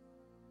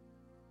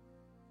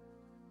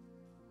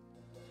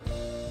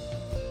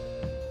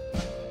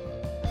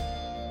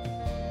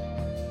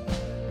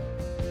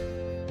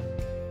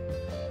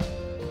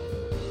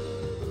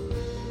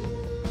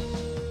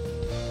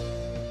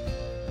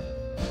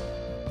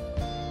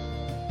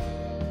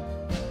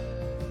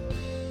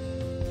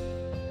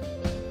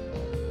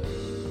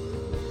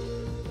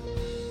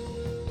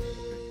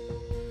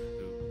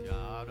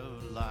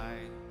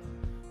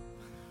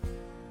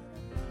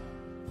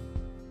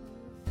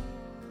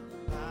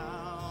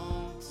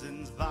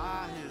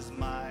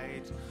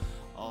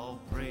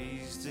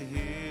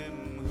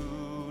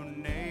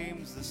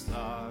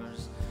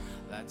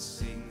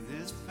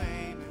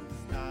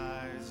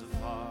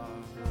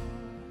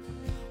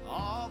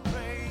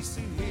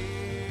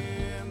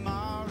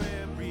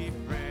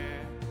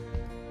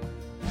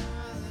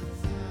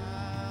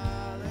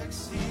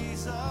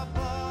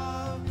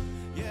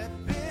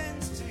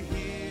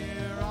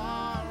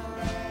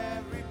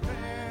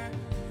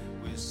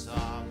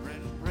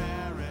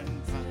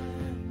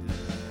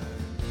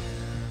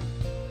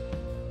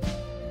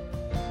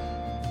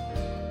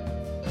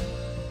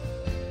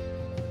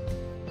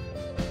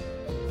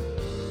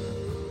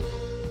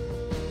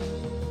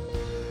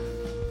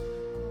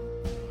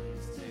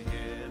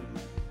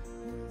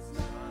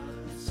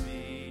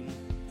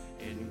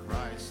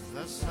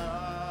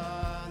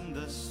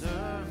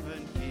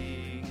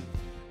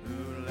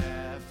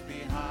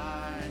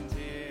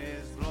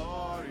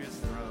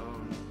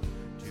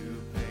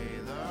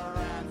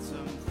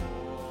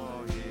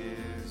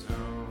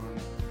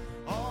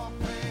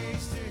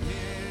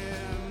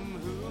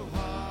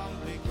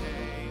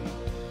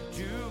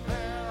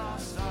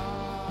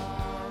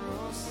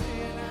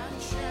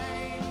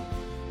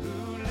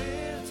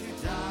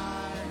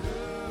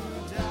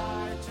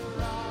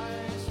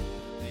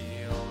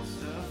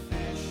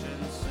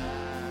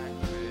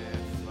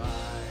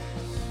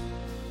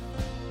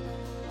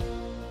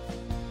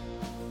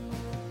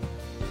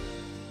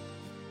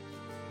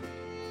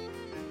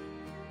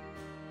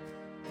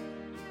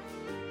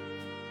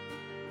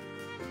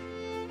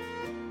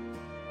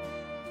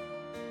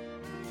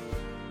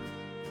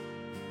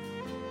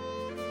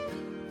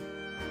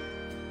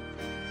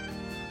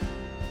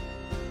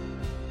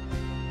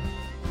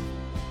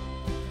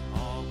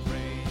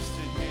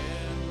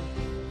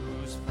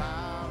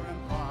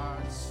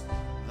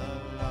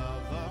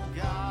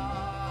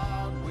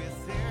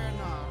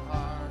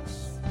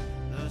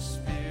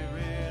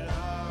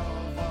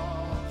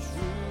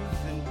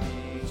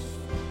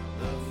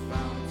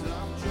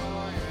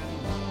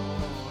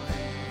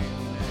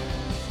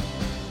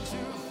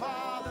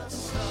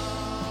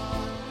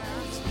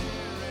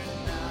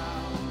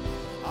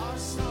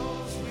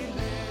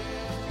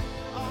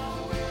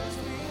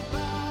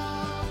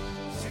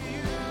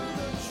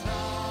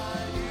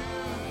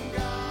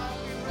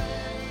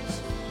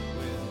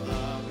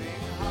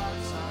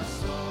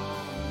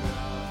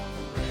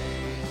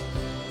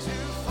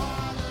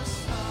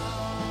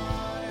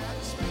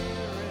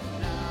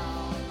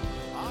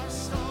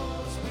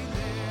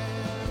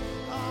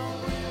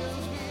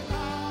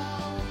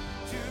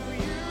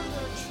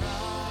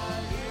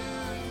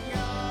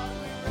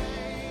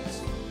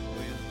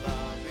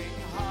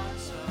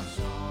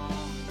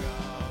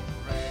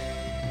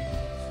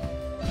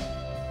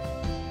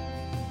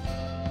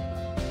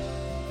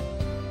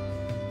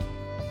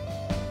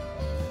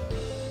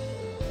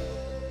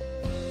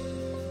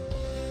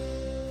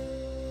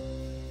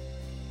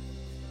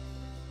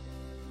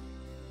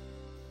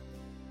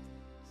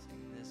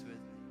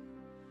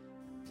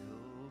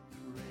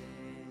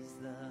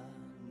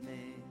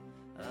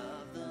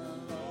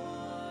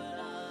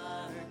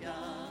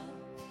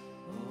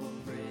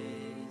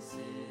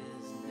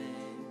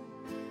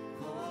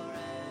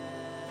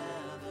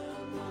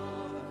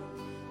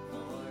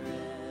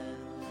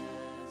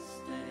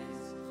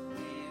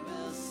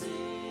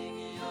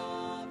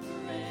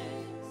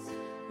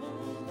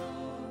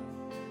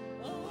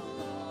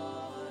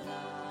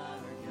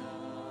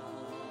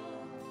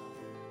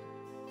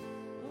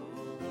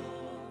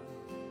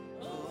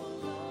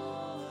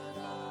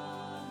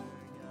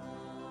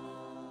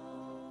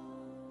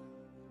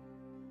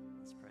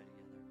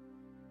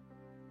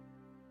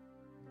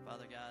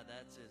 Father God,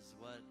 that is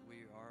what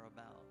we are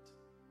about.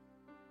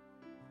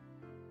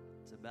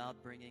 It's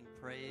about bringing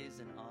praise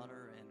and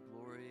honor and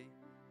glory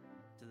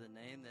to the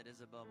name that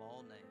is above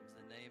all names,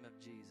 the name of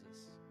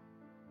Jesus.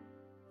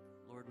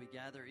 Lord, we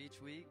gather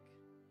each week,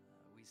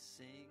 we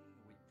sing,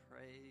 we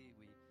pray,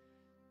 we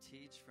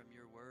teach from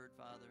your word,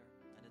 Father,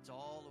 and it's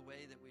all the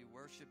way that we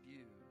worship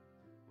you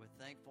with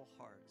thankful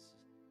hearts.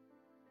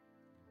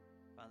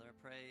 Father, I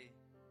pray,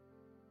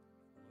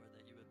 Lord,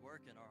 that you would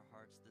work in our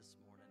hearts this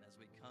morning as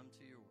we come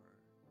to your word.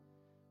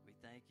 We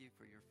thank you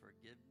for your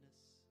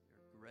forgiveness,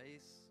 your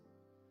grace,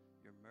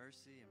 your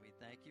mercy, and we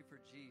thank you for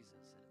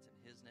Jesus, and it's in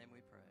his name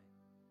we pray.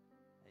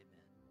 Amen.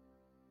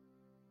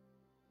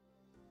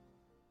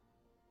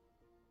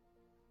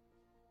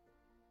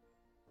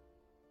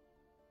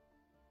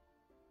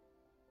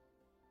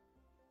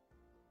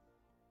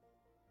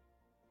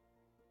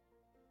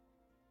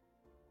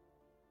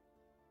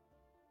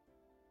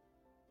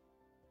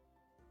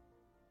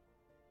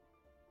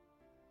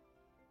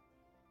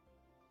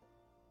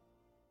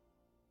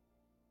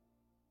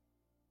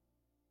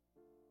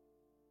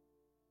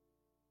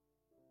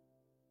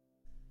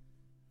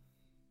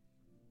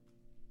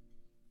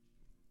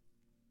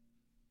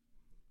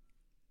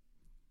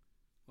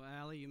 Well,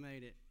 Allie, you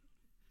made it.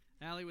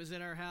 Allie was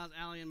at our house.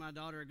 Allie and my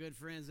daughter are good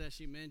friends, as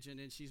she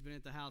mentioned, and she's been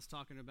at the house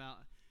talking about,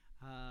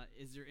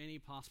 is there any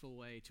possible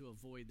way to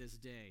avoid this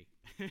day?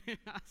 I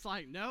was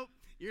like, nope,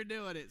 you're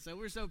doing it. So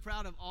we're so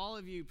proud of all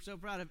of you, so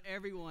proud of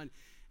everyone.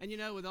 And, you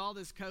know, with all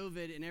this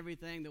COVID and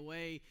everything, the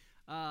way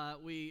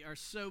we are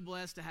so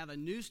blessed to have a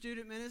new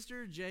student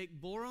minister,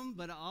 Jake Borum,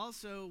 but I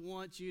also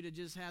want you to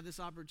just have this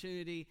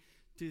opportunity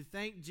to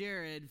thank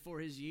Jared for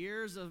his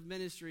years of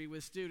ministry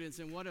with students,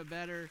 and what a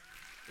better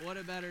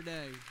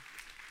day.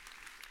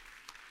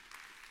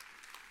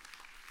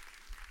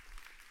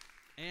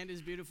 And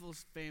his beautiful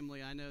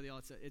family. I know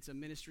it's a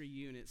ministry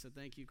unit, so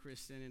thank you,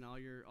 Kristen, and all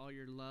your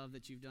love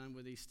that you've done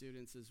with these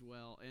students as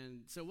well.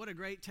 And so what a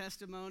great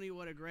testimony,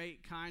 what a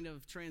great kind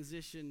of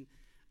transition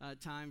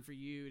time for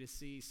you to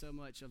see so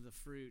much of the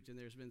fruit, and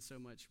there's been so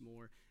much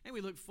more. And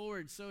we look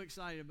forward, so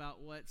excited about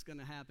what's going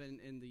to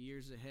happen in the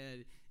years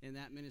ahead in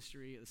that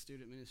ministry, the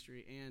student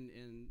ministry, and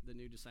in the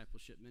new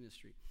discipleship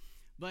ministry.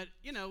 But,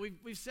 you know,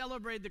 we've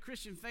celebrated the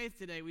Christian faith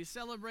today. We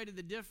celebrated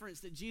the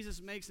difference that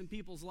Jesus makes in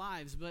people's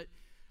lives. But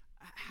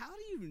how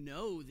do you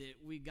know that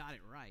we got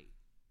it right?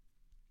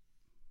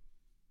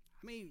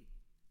 I mean,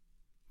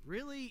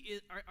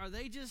 really, are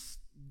they just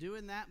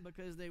doing that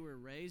because they were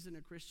raised in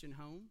a Christian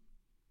home?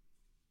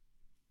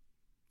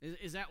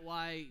 Is that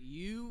why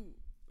you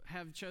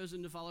have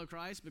chosen to follow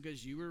Christ?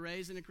 Because you were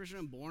raised in a Christian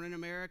home, born in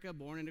America,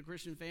 born in a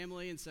Christian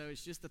family, and so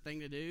it's just the thing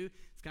to do?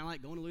 It's kind of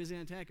like going to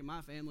Louisiana Tech. In my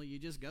family, you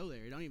just go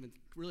there. You don't even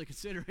really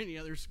consider any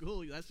other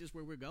school. That's just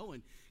where we're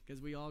going because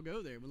we all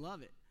go there. We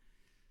love it.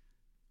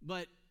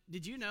 But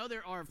did you know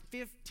there are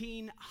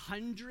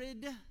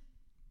 1,500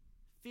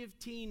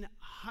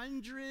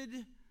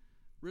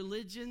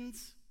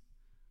 religions?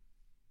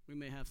 We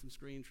may have some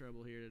screen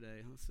trouble here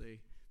today. Let's see.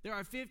 There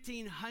are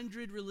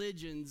 1,500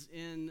 religions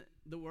in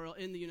the world,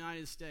 in the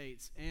United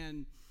States.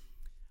 And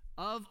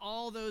of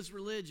all those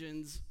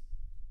religions,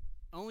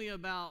 only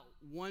about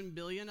 1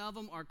 billion of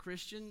them are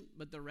Christian,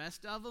 but the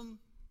rest of them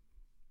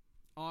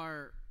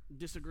are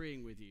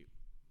disagreeing with you.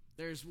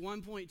 There's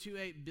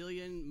 1.28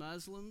 billion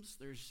Muslims.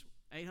 There's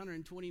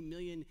 820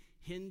 million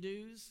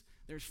Hindus.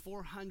 There's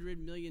 400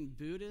 million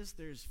Buddhists.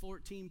 There's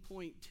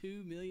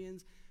 14.2 million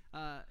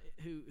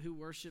who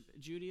worship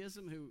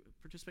Judaism, who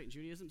participate in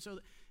Judaism. So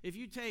if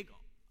you take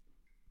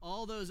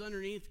all those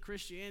underneath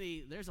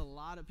Christianity, there's a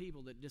lot of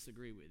people that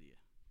disagree with you.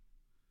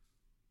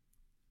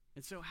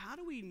 And so how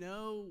do we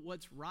know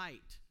what's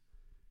right?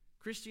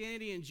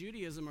 Christianity and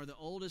Judaism are the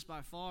oldest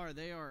by far.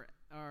 They are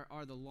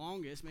the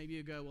longest. Maybe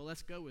you go, well,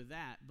 let's go with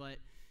that. But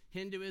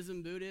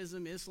Hinduism,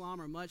 Buddhism, Islam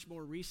are much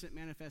more recent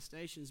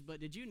manifestations. But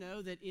did you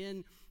know that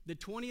in the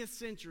 20th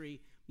century,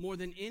 more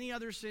than any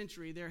other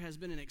century, there has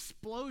been an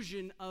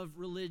explosion of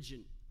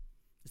religion?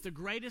 It's the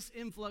greatest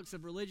influx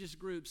of religious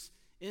groups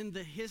in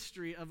the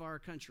history of our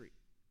country.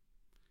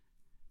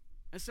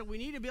 And so we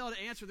need to be able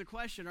to answer the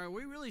question, are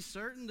we really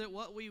certain that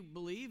what we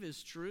believe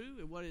is true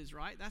and what is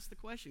right? That's the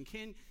question.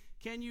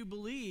 Can you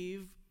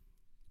believe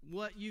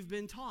what you've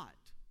been taught?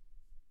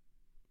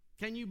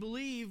 Can you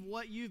believe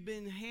what you've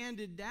been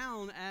handed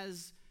down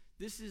as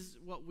this is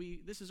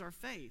our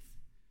faith?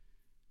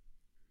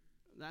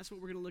 That's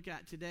what we're going to look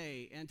at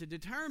today. And to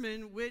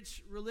determine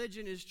which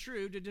religion is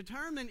true, to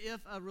determine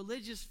if a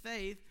religious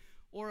faith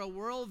or a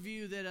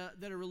worldview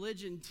that a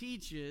religion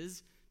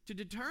teaches, to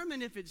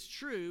determine if it's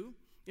true,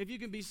 if you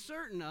can be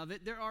certain of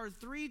it, there are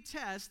 3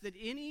 tests that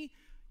any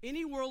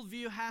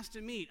worldview has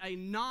to meet. A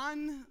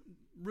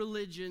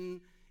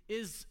non-religion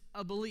is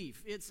a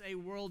belief. It's a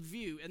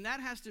worldview, and that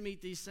has to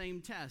meet these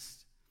same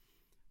tests.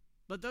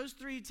 But those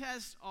 3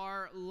 tests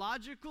are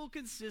logical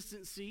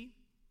consistency,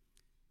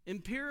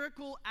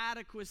 empirical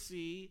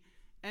adequacy,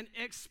 and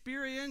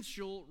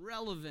experiential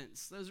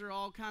relevance. Those are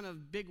all kind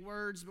of big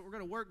words, but we're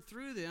going to work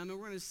through them, and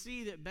we're going to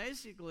see that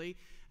basically,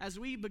 as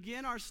we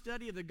begin our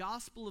study of the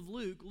Gospel of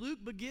Luke,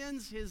 Luke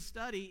begins his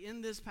study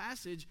in this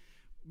passage,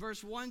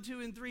 verse 1, 2,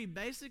 and 3,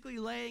 basically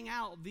laying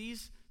out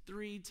these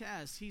three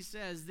tests. He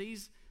says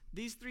these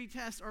three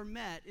tests are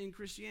met in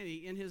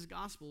Christianity in his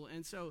gospel.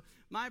 And so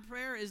my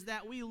prayer is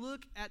that we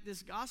look at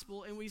this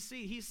gospel and we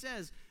see, he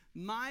says,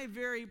 my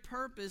very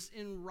purpose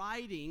in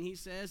writing, he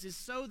says, is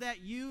so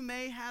that you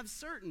may have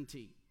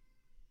certainty.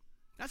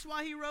 That's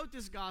why he wrote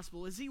this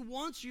gospel, is he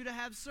wants you to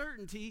have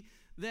certainty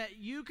that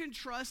you can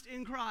trust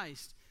in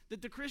Christ,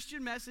 that the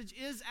Christian message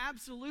is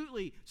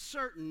absolutely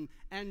certain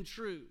and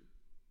true,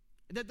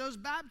 that those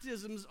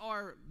baptisms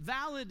are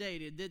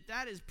validated,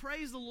 that is,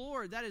 praise the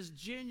Lord, that is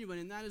genuine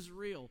and that is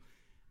real.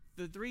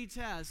 The three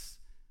tests,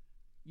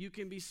 you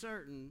can be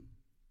certain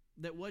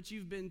that what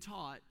you've been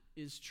taught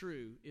is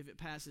true if it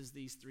passes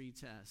these three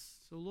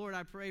tests. So Lord,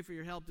 I pray for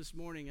your help this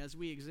morning as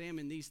we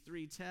examine these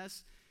three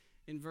tests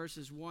in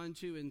verses 1,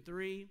 2, and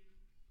 3.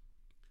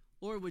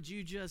 Lord, would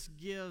you just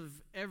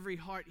give every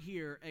heart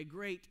here a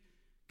great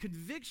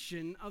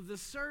conviction of the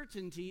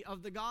certainty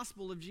of the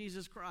gospel of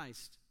Jesus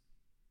Christ,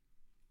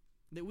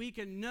 that we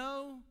can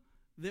know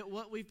that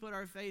what we've put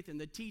our faith in,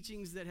 the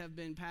teachings that have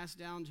been passed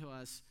down to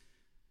us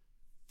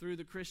through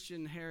the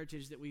Christian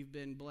heritage that we've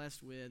been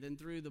blessed with and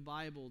through the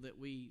Bible that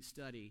we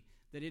study,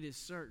 that it is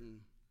certain,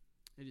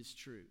 it is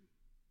true.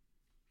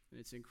 And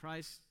it's in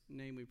Christ's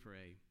name we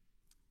pray.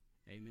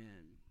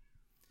 Amen.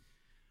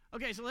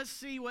 Okay, so let's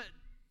see what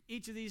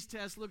each of these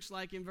tests looks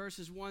like in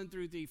verses 1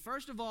 through 3.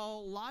 First of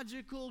all,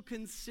 logical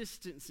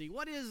consistency.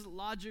 What is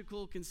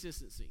logical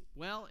consistency?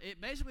 Well, it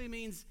basically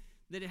means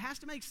that it has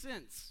to make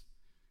sense.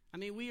 I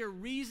mean, we are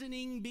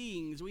reasoning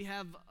beings. We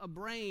have a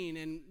brain,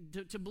 and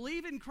to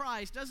believe in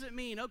Christ doesn't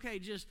mean, okay,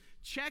 just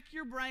check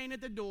your brain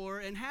at the door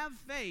and have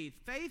faith.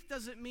 Faith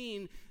doesn't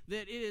mean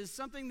that it is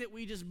something that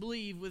we just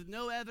believe with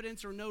no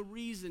evidence or no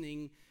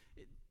reasoning.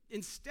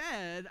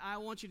 Instead, I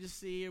want you to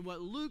see, and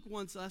what Luke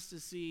wants us to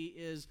see,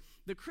 is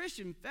the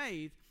Christian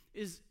faith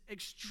is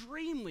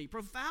extremely,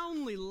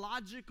 profoundly,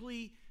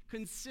 logically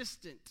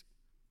consistent.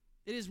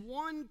 It is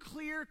one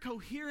clear,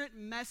 coherent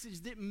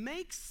message that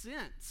makes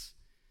sense.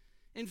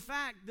 In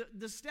fact,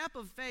 the step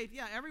of faith,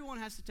 yeah, everyone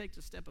has to take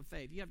the step of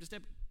faith. You have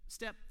to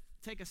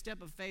take a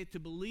step of faith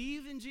to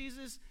believe in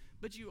Jesus,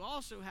 but you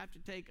also have to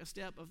take a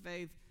step of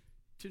faith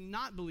to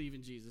not believe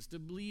in Jesus, to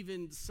believe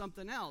in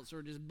something else,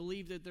 or to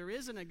believe that there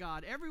isn't a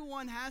God.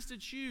 Everyone has to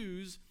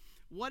choose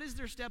what is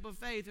their step of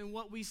faith, and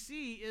what we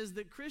see is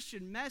that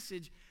Christian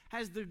message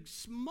has the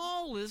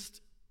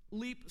smallest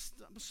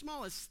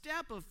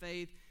step of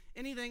faith.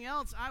 Anything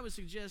else, I would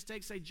suggest,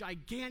 takes a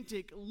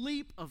gigantic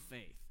leap of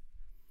faith.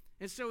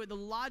 And so the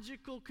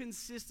logical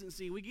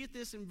consistency, we get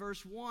this in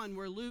verse 1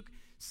 where Luke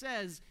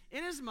says,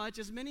 inasmuch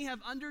as many have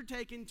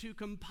undertaken to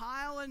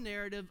compile a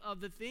narrative of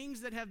the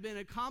things that have been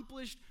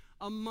accomplished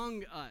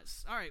among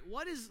us. All right,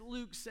 what is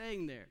Luke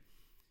saying there?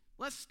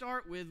 Let's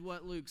start with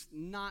what Luke's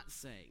not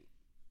saying.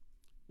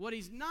 What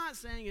he's not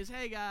saying is,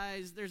 hey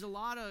guys, there's a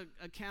lot of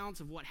accounts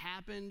of what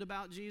happened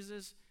about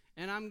Jesus,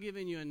 and I'm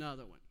giving you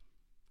another one.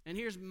 And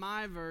here's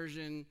my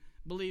version,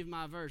 believe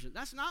my version.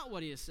 That's not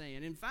what he is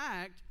saying. In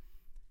fact,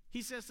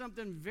 he says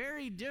something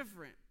very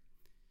different.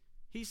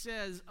 He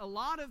says, a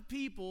lot of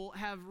people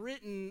have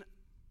written,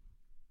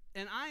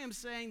 and I am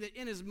saying that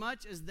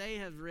inasmuch as they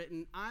have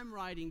written, I'm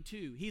writing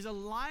too. He's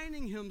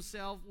aligning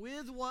himself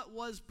with what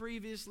was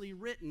previously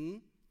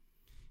written.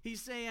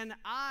 He's saying,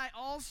 I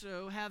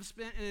also have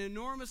spent an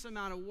enormous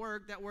amount of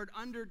work, that word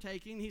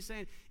undertaking. He's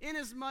saying,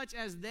 inasmuch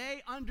as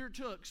they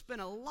spent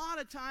a lot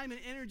of time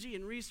and energy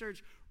and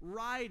research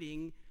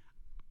writing,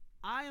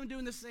 I am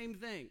doing the same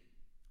thing.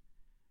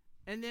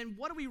 And then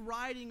what are we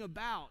writing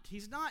about?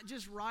 He's not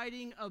just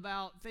writing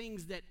about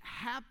things that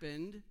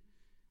happened.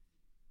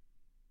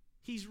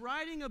 He's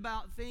writing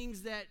about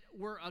things that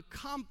were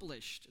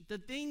accomplished, the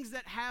things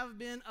that have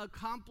been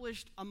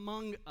accomplished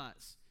among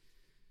us.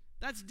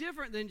 That's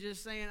different than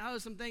just saying, oh,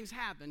 some things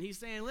happened. He's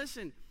saying,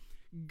 listen,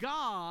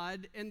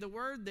 God, and the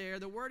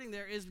wording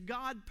there is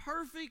God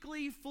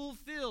perfectly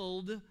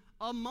fulfilled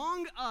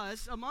among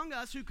us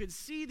who could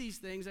see these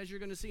things, as you're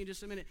going to see in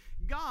just a minute.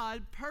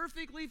 God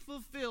perfectly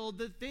fulfilled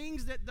the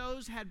things that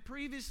those had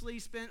previously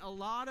spent a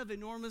lot of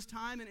enormous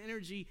time and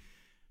energy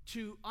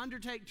to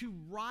undertake, to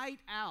write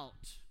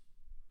out.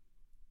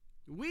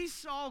 We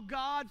saw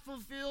God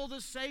fulfill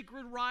the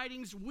sacred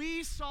writings.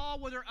 We saw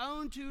with our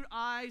own two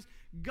eyes,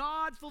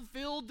 God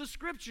fulfilled the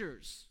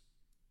scriptures,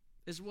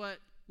 is what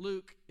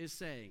Luke is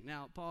saying.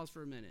 Now, pause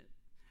for a minute.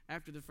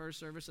 After the first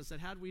service, I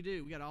said, how'd we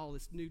do? We got all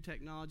this new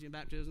technology and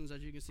baptisms.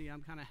 As you can see,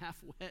 I'm kind of half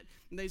wet.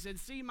 And they said,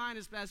 C-,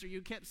 Pastor.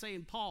 You kept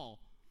saying Paul.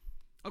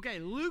 Okay,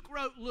 Luke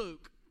wrote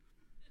Luke.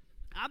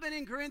 I've been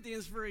in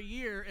Corinthians for a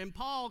year, and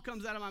Paul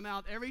comes out of my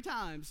mouth every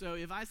time. So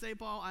if I say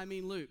Paul, I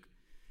mean Luke.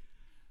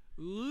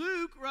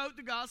 Luke wrote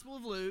the Gospel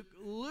of Luke.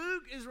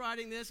 Luke is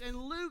writing this, and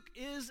Luke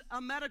is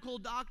a medical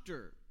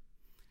doctor.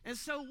 And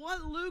so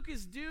what Luke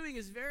is doing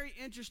is very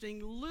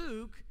interesting.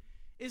 Luke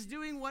is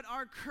doing what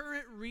our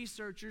current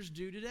researchers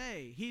do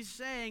today. He's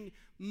saying,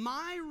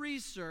 my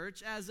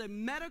research as a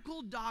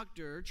medical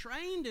doctor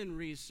trained in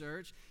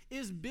research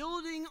is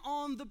building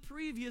on the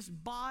previous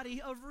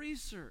body of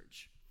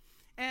research.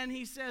 And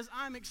he says,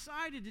 I'm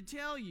excited to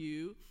tell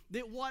you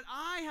that what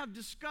I have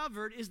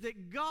discovered is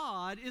that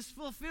God is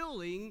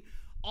fulfilling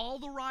all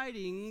the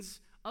writings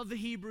of the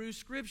Hebrew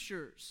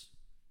Scriptures.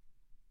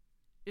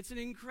 It's an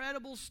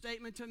incredible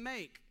statement to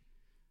make.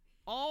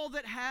 All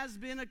that has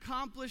been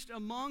accomplished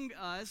among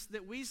us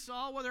that we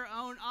saw with our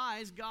own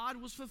eyes, God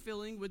was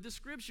fulfilling with the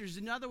Scriptures.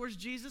 In other words,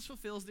 Jesus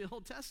fulfills the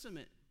Old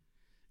Testament.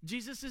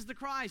 Jesus is the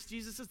Christ.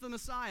 Jesus is the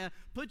Messiah.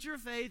 Put your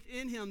faith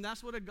in him.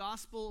 That's what a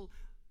gospel,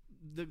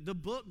 the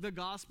book, the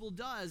gospel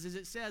does, is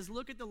it says,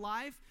 look at the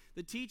life,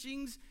 the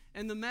teachings,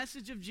 and the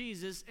message of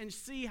Jesus and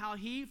see how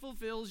he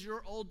fulfills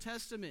your Old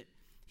Testament.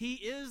 He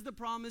is the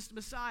promised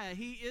Messiah.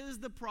 He is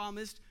the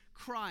promised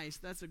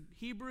Christ. That's a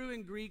Hebrew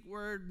and Greek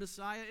word.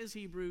 Messiah is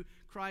Hebrew,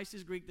 Christ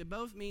is Greek. They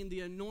both mean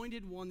the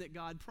anointed one that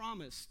God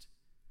promised.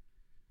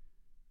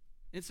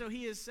 And so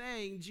he is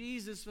saying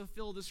Jesus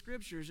fulfilled the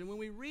Scriptures. And when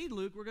we read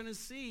Luke, we're going to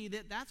see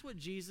that that's what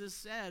Jesus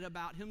said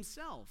about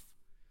himself.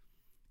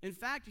 In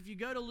fact, if you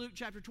go to Luke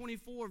chapter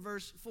 24,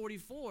 verse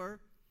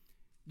 44,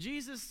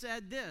 Jesus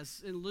said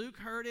this, and Luke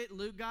heard it,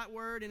 Luke got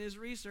word in his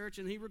research,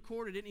 and he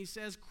recorded it, and he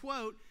says,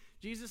 quote,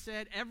 Jesus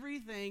said,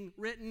 everything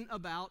written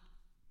about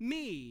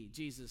me,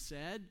 Jesus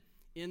said,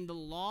 in the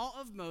law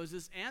of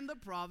Moses and the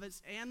prophets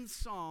and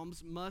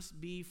Psalms must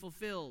be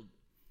fulfilled.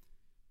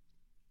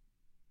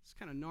 It's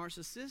kind of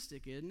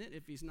narcissistic, isn't it,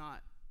 if he's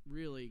not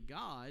really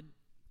God?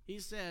 He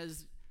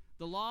says,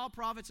 the law,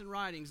 prophets, and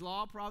writings,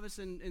 law, prophets,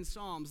 and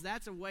Psalms,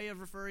 that's a way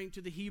of referring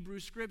to the Hebrew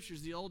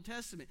Scriptures, the Old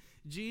Testament.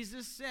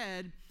 Jesus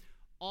said,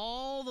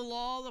 all the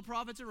law, the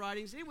prophets, and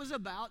writings, it was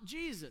about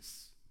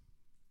Jesus.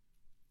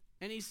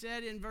 And he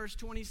said in verse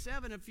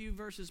 27, a few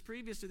verses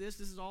previous to this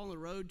is all on the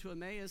road to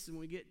Emmaus, and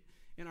when we get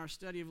in our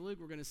study of Luke,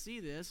 we're going to see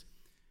this.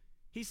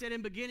 He said,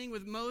 in beginning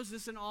with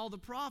Moses and all the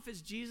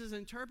prophets, Jesus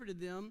interpreted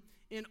them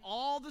in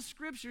all the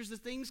Scriptures, the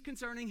things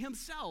concerning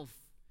himself.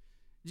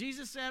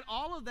 Jesus said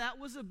all of that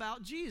was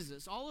about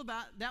Jesus. All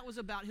about that was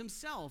about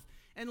himself.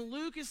 And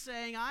Luke is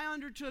saying, I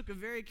undertook a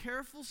very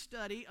careful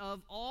study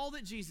of all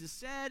that Jesus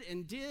said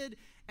and did,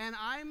 and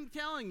I'm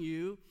telling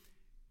you,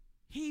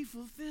 he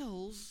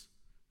fulfills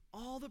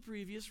all the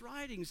previous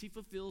writings. He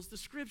fulfills the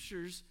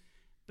Scriptures,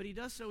 but he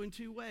does so in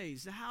two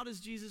ways. How does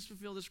Jesus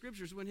fulfill the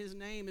Scriptures when his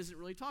name isn't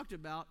really talked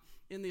about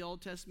in the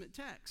Old Testament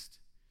text?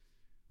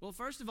 Well,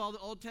 first of all, the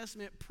Old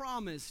Testament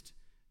promised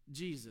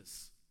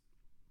Jesus.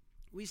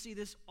 We see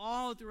this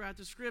all throughout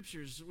the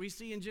Scriptures. We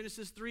see in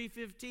Genesis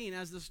 3:15,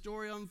 as the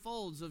story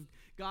unfolds of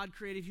God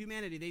created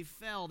humanity. They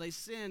fell, they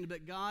sinned,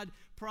 but God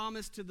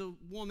promised to the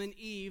woman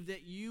Eve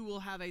that you will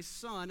have a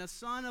son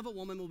of a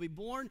woman will be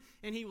born,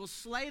 and he will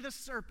slay the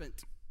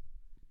serpent.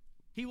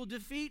 He will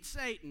defeat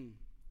Satan.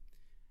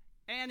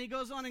 And he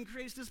goes on and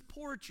creates this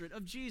portrait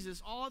of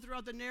Jesus all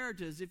throughout the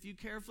narratives. If you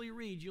carefully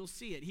read, you'll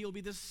see it. He will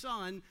be the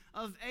son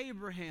of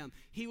Abraham.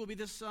 He will be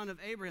the son of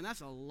Abraham.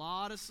 That's a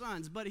lot of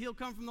sons. But he'll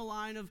come from the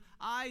line of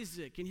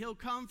Isaac, and he'll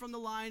come from the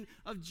line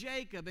of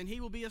Jacob, and he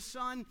will be a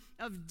son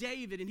of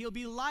David, and he'll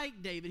be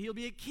like David. He'll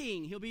be a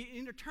king. He'll be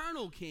an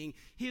eternal king.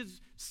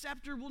 His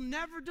scepter will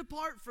never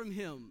depart from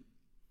him.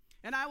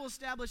 And I will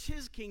establish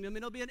his kingdom,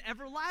 and it'll be an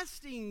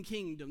everlasting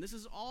kingdom. This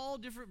is all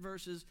different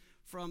verses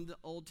from the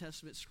Old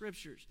Testament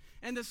Scriptures.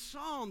 And the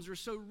Psalms are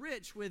so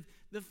rich with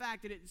the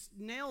fact that it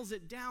nails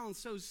it down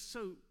so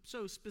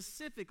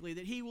specifically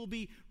that he will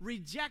be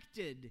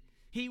rejected.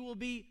 He will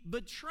be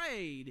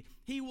betrayed.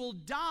 He will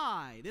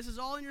die. This is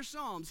all in your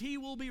Psalms. He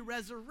will be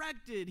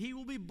resurrected. He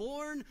will be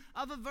born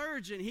of a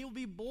virgin. He will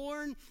be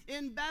born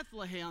in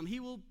Bethlehem. He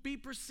will be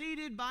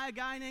preceded by a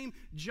guy named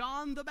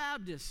John the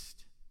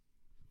Baptist.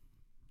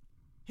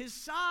 His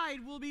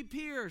side will be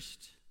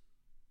pierced.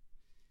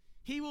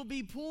 He will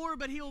be poor,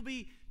 but he will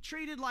be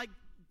treated like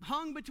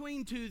hung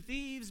between two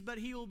thieves, but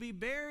he will be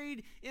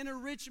buried in a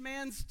rich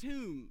man's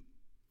tomb.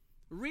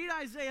 Read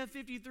Isaiah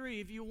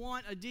 53 if you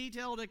want a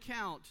detailed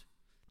account,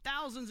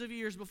 thousands of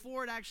years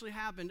before it actually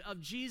happened, of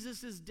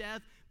Jesus'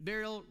 death,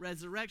 burial,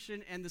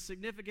 resurrection, and the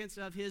significance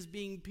of his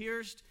being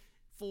pierced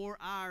for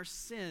our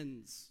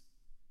sins.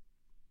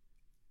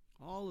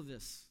 All of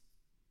this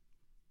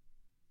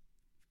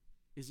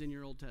is in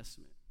your Old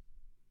Testament.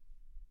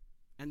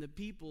 And the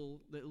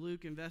people that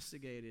Luke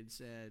investigated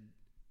said,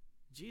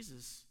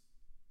 Jesus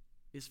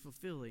is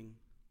fulfilling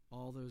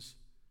all those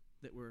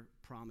that were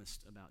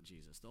promised about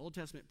Jesus. The Old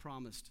Testament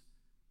promised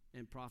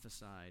and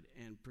prophesied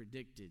and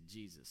predicted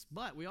Jesus.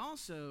 But we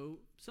also,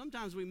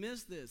 sometimes we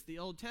miss this. The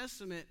Old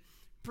Testament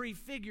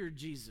prefigured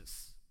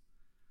Jesus.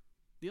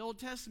 The Old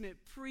Testament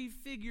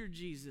prefigured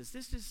Jesus.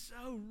 This is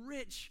so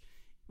rich.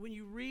 When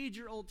you read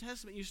your Old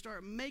Testament, you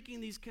start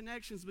making these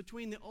connections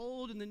between the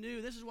Old and the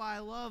New. This is why I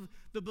love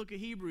the book of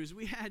Hebrews.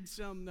 We had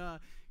some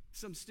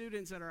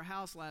students at our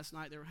house last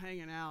night. They were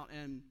hanging out,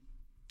 and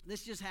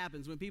this just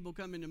happens. When people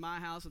come into my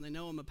house and they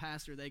know I'm a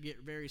pastor, they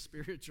get very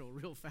spiritual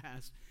real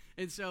fast.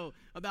 And so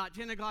about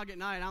 10 o'clock at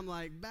night, I'm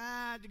like,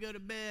 about to go to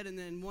bed, and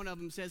then one of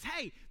them says,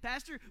 hey,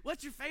 Pastor,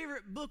 what's your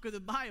favorite book of the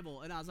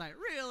Bible? And I was like,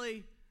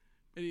 really?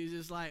 And he's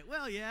just like,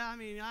 well, yeah,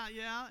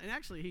 yeah. And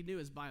actually, he knew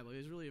his Bible. It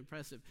was really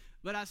impressive.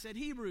 But I said,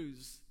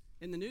 Hebrews.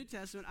 In the New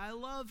Testament, I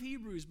love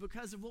Hebrews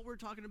because of what we're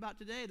talking about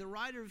today. The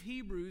writer of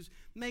Hebrews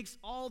makes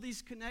all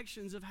these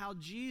connections of how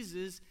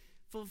Jesus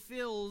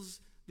fulfills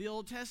the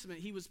Old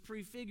Testament. He was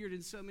prefigured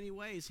in so many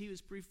ways. He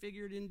was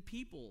prefigured in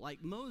people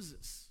like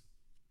Moses.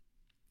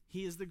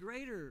 He is the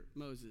greater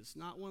Moses.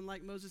 Not one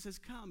like Moses has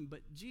come, but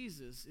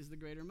Jesus is the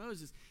greater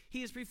Moses.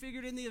 He is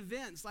prefigured in the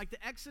events like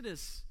the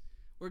Exodus,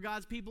 where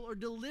God's people are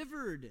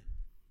delivered.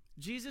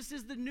 Jesus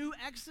is the new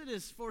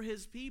Exodus for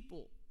his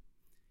people.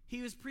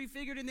 He was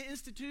prefigured in the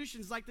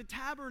institutions like the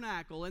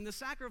tabernacle and the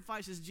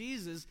sacrifices.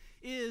 Jesus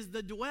is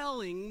the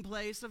dwelling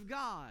place of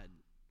God.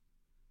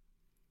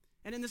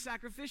 And in the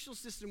sacrificial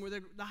system where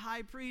the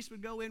high priest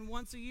would go in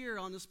once a year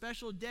on the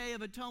special day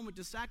of atonement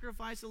to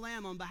sacrifice a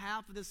lamb on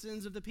behalf of the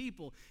sins of the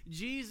people.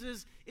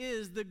 Jesus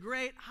is the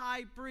great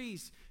high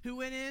priest who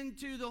went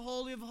into the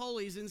Holy of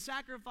Holies and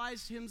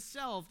sacrificed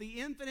himself,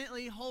 the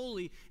infinitely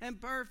holy and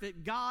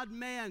perfect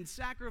God-man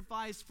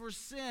sacrifice for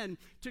sin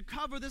to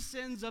cover the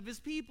sins of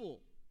his people.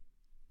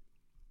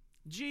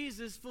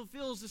 Jesus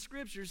fulfills the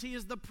scriptures. He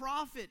is the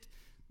prophet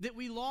that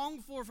we long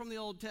for from the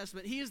Old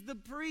Testament. He is the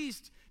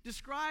priest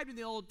described in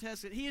the Old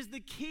Testament. He is the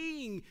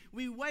king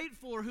we wait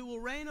for who will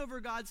reign over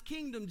God's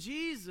kingdom.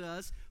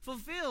 Jesus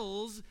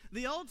fulfills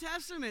the Old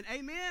Testament.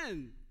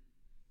 Amen.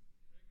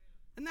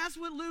 And that's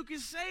what Luke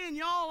is saying.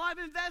 Y'all, I've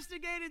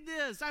investigated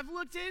this. I've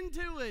looked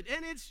into it,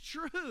 and it's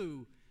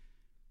true.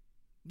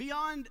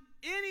 Beyond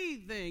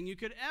anything you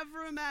could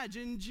ever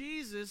imagine,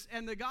 Jesus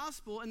and the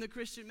gospel and the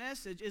Christian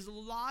message is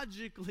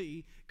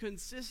logically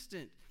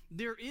consistent.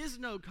 There is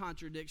no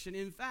contradiction.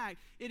 In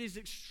fact, it is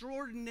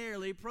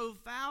extraordinarily,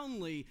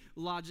 profoundly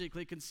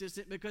logically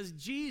consistent because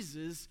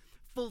Jesus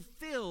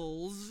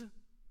fulfills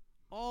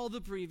all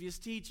the previous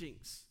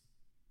teachings.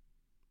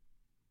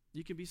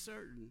 You can be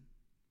certain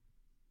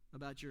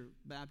about your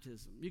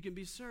baptism. You can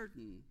be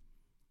certain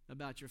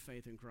about your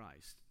faith in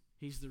Christ.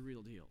 He's the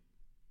real deal.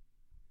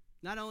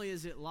 Not only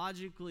is it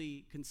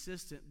logically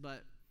consistent,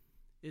 but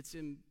it's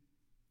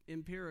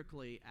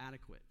empirically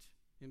adequate.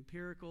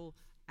 Empirical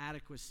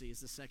adequacy is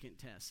the second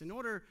test. In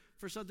order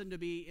for something to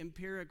be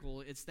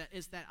empirical, it's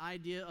that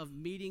idea of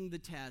meeting the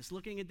test,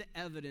 looking at the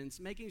evidence,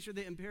 making sure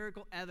the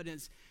empirical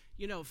evidence,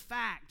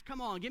 fact.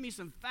 Come on, give me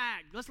some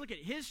fact. Let's look at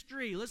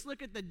history. Let's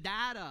look at the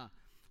data.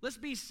 Let's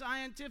be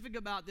scientific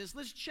about this.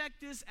 Let's check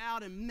this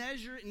out and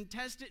measure it and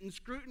test it and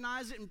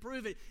scrutinize it and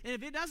prove it. And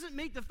if it doesn't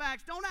meet the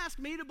facts, don't ask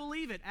me to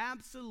believe it.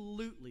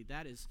 Absolutely,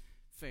 that is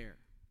fair.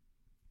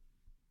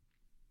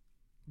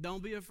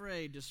 Don't be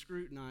afraid to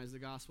scrutinize the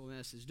gospel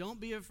message. Don't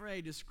be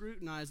afraid to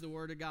scrutinize the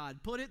Word of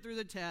God. Put it through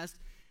the test.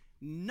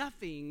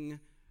 Nothing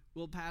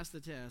will pass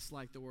the test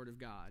like the Word of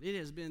God. It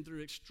has been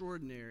through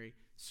extraordinary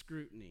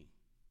scrutiny.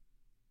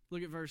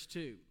 Look at verse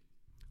 2.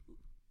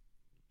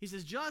 He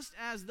says, just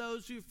as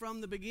those who from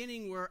the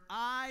beginning were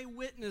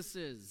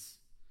eyewitnesses,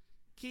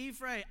 key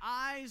phrase,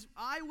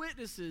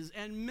 eyewitnesses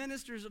and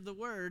ministers of the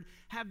word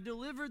have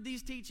delivered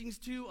these teachings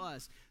to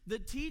us. The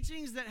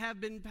teachings that have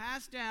been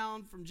passed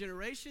down from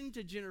generation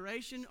to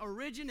generation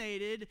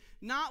originated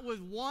not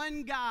with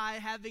one guy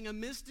having a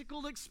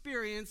mystical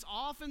experience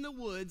off in the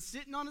woods,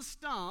 sitting on a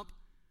stump,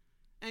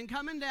 and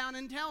coming down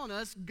and telling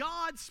us,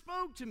 God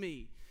spoke to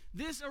me.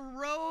 This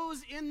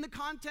arose in the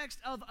context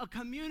of a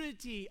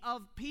community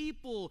of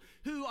people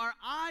who are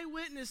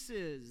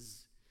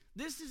eyewitnesses.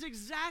 This is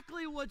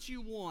exactly what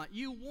you want.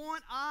 You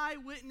want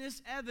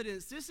eyewitness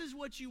evidence. This is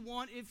what you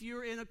want if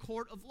you're in a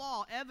court of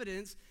law.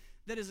 Evidence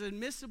that is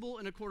admissible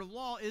in a court of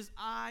law is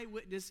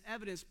eyewitness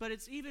evidence. But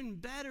it's even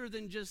better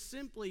than just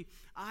simply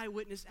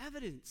eyewitness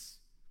evidence.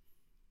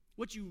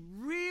 What you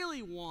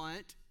really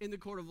want in the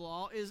court of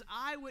law is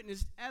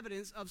eyewitness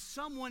evidence of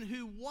someone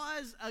who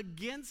was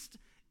against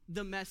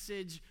the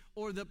message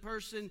or the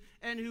person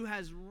and who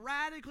has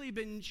radically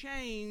been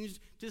changed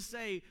to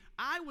say,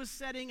 I was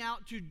setting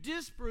out to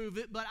disprove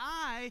it, but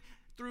I,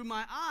 through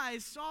my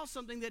eyes, saw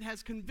something that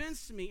has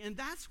convinced me. And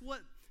that's what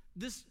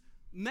this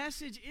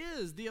message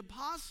is. The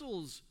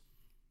apostles,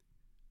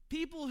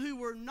 people who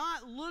were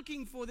not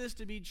looking for this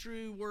to be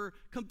true, were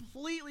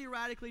completely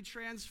radically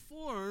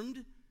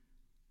transformed.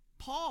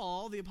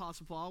 Paul, the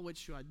Apostle Paul,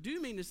 which I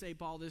do mean to say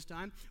Paul this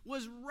time,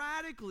 was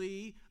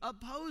radically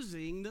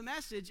opposing the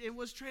message and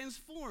was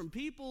transformed.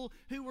 People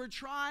who were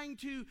trying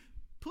to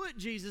put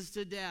Jesus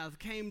to death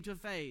came to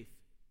faith.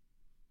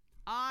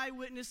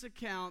 Eyewitness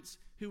accounts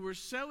who were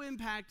so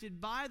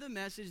impacted by the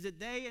message that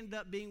they ended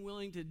up being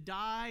willing to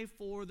die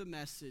for the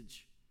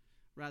message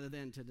rather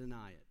than to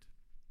deny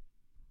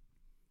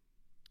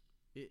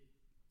it.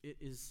 It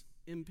is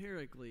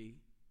empirically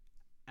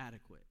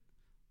adequate.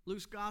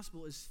 Luke's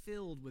gospel is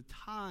filled with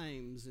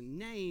times and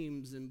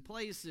names and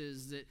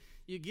places that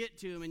you get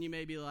to them and you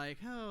may be like,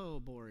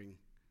 oh, boring.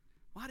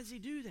 Why does he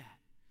do that?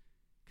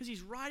 Because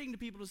he's writing to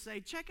people to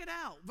say, check it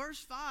out. Verse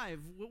 5,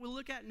 what we'll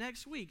look at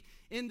next week.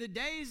 In the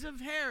days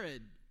of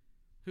Herod,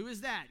 Who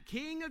is that?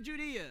 King of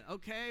Judea.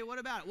 Okay, what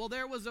about it? Well,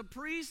 there was a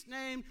priest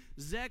named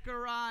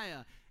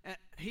Zechariah.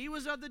 He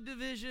was of the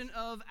division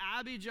of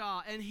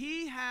Abijah, and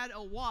he had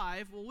a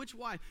wife. Well, which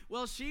wife?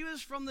 Well, she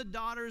was from the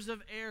daughters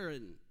of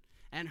Aaron,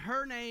 and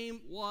her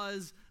name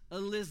was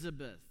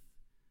Elizabeth.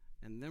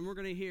 And then we're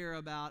going to hear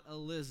about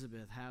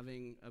Elizabeth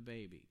having a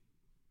baby.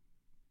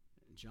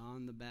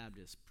 John the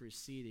Baptist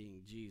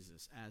preceding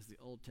Jesus as the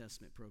Old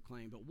Testament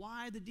proclaimed. But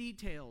why the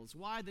details?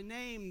 Why the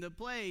name, the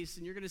place?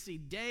 And you're going to see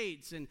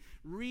dates and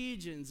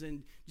regions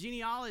and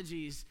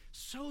genealogies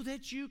so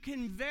that you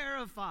can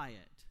verify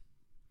it.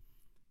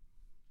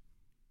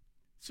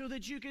 So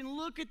that you can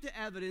look at the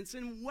evidence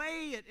and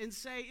weigh it and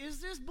say, is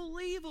this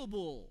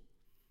believable?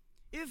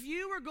 If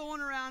you were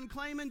going around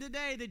claiming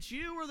today that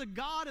you were the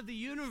God of the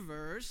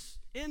universe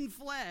in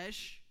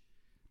flesh,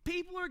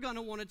 people are going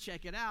to want to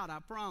check it out, I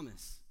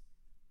promise.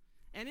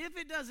 And if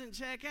it doesn't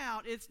check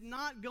out, it's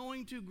not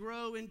going to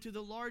grow into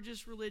the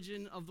largest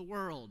religion of the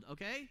world,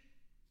 okay?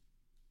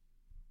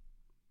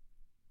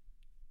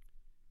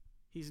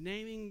 He's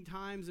naming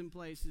times and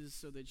places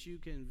so that you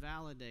can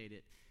validate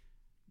it.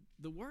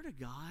 The Word of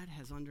God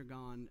has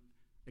undergone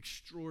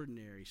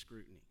extraordinary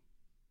scrutiny.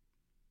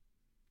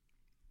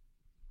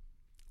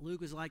 Luke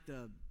was like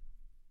the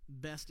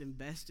best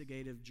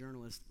investigative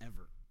journalist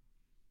ever.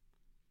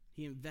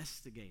 He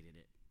investigated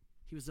it.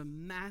 He was a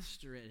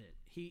master at it.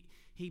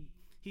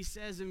 He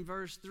says in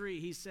verse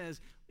 3, he says,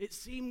 it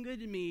seemed good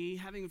to me,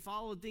 having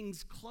followed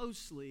things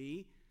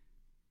closely,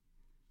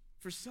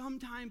 for some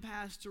time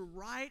past to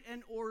write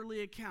an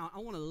orderly account. I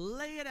want to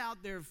lay it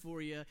out there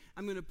for you.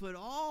 I'm going to put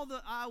all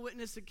the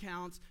eyewitness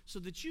accounts so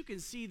that you can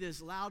see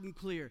this loud and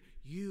clear.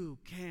 You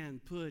can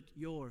put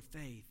your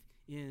faith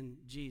in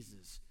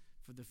Jesus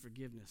for the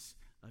forgiveness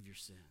of your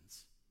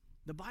sins.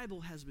 The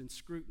Bible has been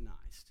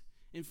scrutinized.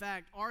 In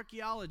fact,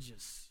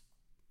 archaeologists,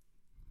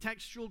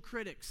 textual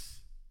critics,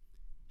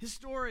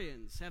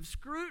 historians have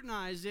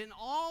scrutinized it, and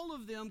all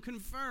of them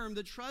confirm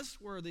the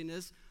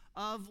trustworthiness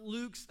of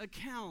Luke's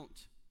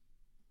account.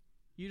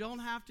 You don't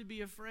have to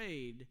be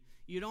afraid.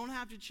 You don't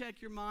have to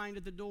check your mind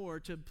at the door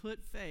to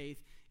put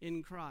faith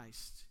in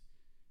Christ.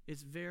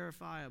 It's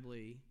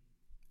verifiably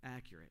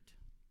accurate.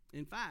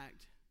 In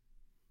fact,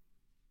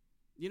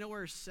 you know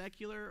where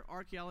secular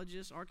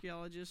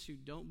archaeologists who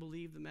don't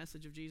believe the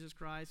message of Jesus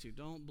Christ, who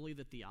don't believe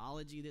the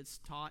theology that's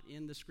taught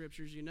in the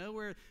scriptures, you know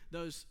where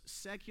those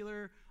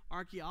secular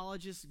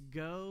archaeologists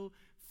go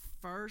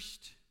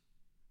first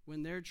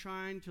when they're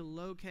trying to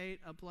locate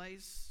a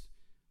place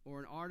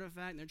or an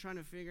artifact, and they're trying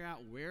to figure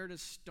out where to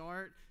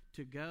start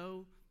to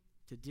go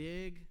to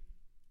dig?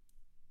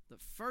 The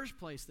first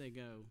place they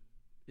go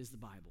is the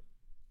Bible,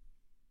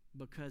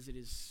 because it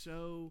is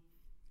so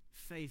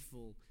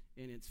faithful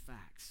in its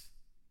facts.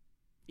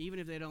 Even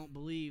if they don't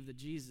believe that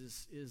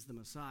Jesus is the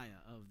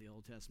Messiah of the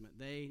Old Testament,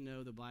 they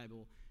know the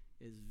Bible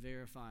is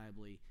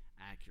verifiably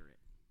accurate.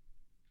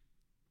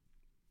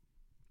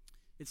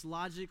 It's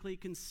logically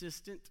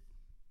consistent.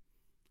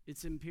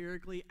 It's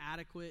empirically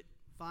adequate.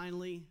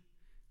 Finally,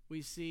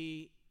 we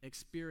see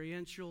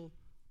experiential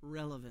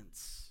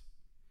relevance.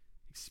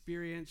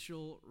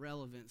 Experiential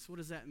relevance. What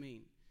does that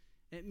mean?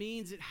 It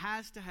means it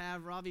has to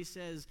have, Ravi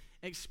says,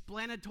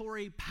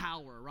 explanatory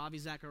power. Ravi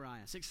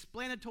Zacharias.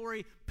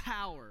 Explanatory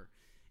power.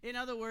 In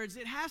other words,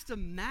 it has to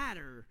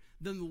matter.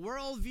 The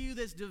worldview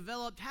that's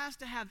developed has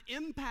to have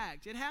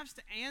impact. It has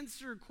to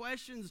answer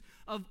questions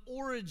of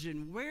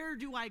origin. Where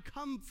do I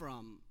come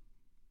from?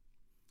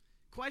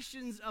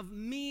 Questions of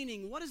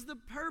meaning. What is the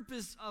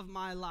purpose of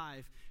my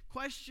life?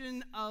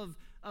 Question of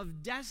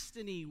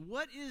destiny.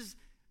 What is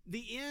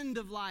the end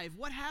of life?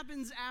 What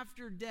happens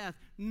after death?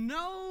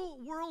 No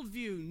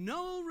worldview,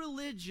 no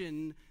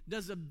religion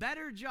does a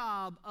better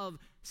job of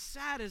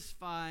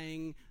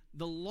satisfying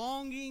the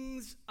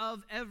longings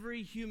of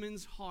every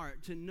human's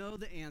heart to know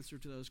the answer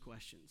to those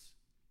questions.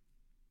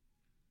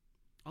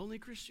 Only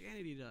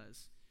Christianity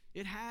does.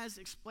 It has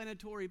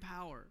explanatory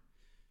power.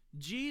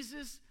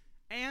 Jesus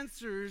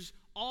answers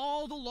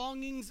all the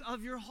longings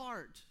of your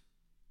heart.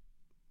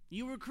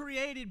 You were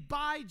created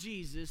by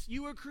Jesus.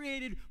 You were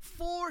created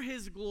for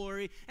His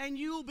glory, and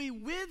you will be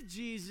with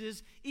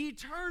Jesus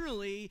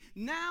eternally,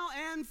 now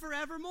and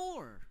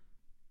forevermore.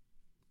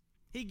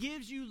 He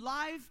gives you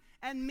life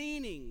and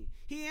meaning.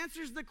 He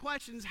answers the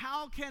questions,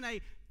 how can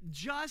a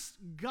just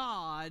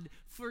God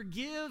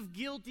forgive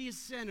guilty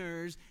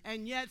sinners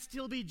and yet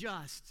still be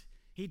just?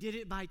 He did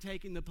it by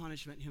taking the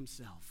punishment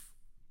Himself.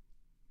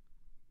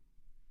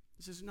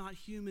 This is not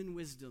human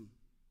wisdom.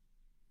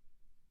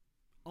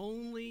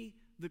 Only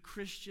the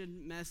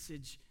Christian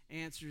message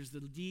answers the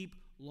deep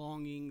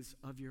longings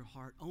of your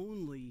heart.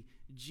 Only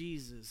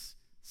Jesus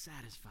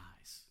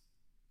satisfies.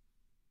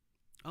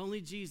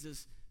 Only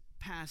Jesus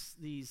passed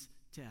these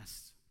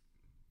tests.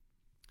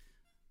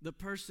 The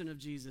person of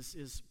Jesus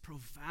is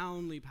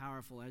profoundly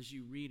powerful as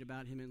you read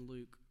about Him in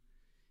Luke.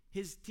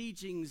 His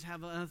teachings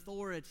have an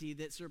authority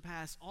that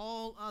surpass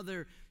all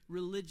other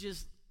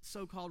religious,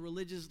 so-called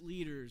religious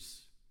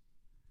leaders.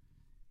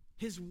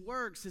 His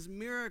works, his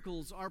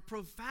miracles are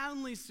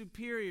profoundly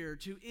superior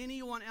to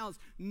anyone else.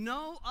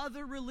 No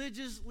other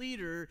religious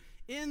leader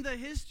in the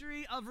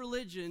history of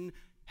religion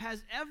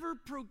has ever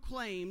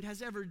proclaimed,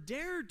 has ever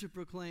dared to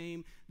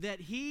proclaim that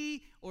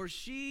he or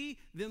she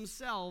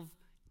themselves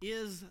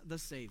is the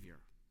Savior.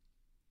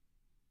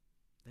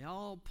 They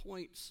all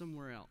point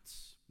somewhere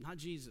else, not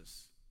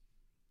Jesus.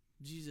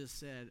 Jesus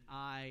said,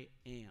 I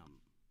am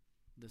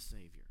the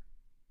Savior.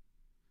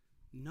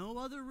 No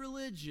other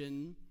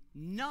religion,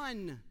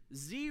 none,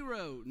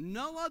 zero,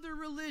 no other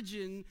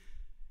religion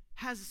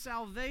has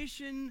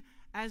salvation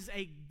as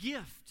a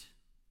gift.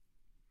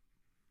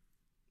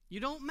 You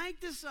don't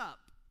make this up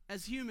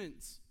as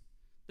humans.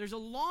 There's a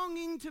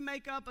longing to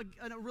make up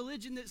a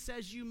religion that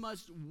says you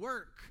must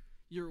work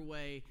your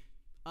way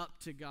up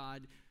to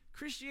God.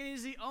 Christianity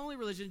is the only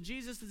religion.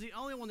 Jesus is the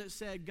only one that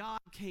said God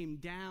came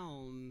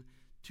down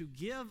to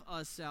give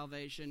us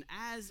salvation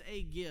as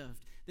a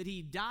gift. That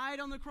he died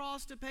on the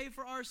cross to pay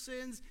for our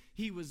sins.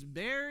 He was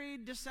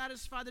buried to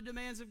satisfy the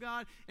demands of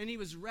God. And he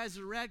was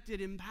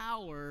resurrected in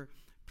power,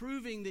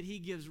 proving that he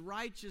gives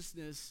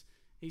righteousness.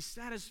 He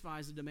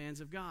satisfies the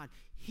demands of God.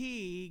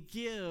 He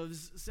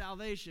gives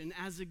salvation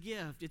as a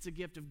gift. It's a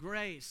gift of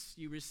grace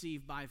you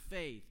receive by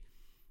faith.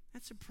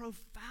 That's a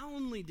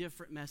profoundly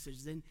different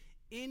message than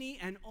any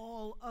and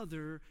all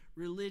other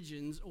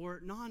religions or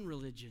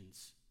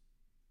non-religions.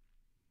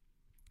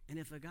 And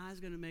if a guy's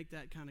going to make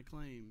that kind of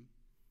claim,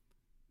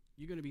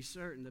 you're going to be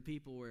certain the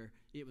people where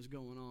it was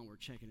going on were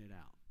checking it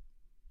out.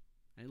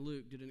 And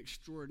Luke did an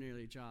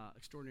extraordinary job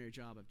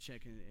of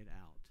checking it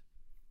out.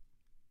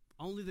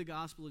 Only the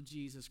gospel of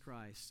Jesus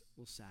Christ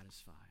will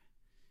satisfy.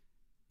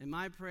 And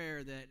my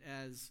prayer that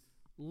as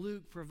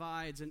Luke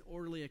provides an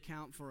orderly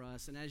account for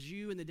us, and as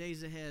you in the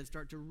days ahead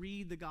start to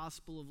read the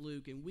Gospel of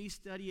Luke and we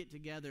study it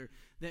together,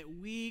 that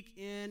week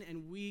in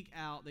and week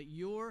out, that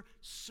your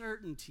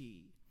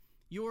certainty,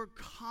 your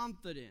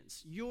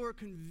confidence, your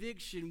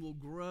conviction will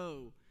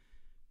grow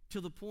to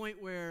the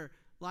point where,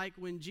 like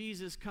when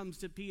Jesus comes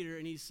to Peter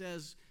and he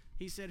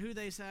said, who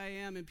they say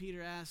I am? And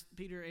Peter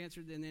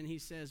answered, and then he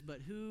says,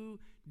 but who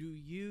do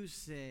you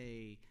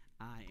say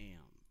I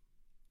am?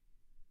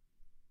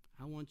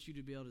 I want you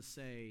to be able to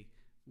say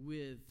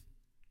with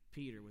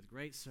Peter, with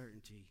great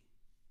certainty,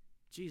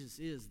 Jesus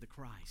is the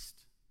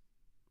Christ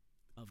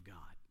of God.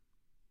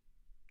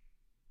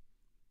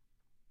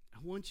 I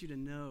want you to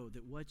know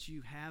that what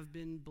you have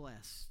been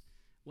blessed,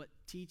 what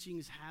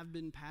teachings have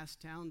been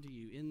passed down to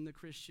you in the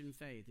Christian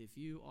faith, if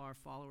you are a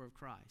follower of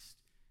Christ,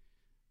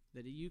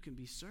 that you can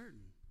be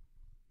certain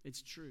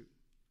it's true.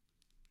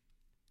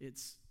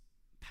 It's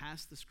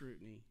past the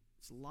scrutiny.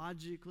 It's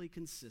logically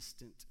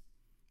consistent.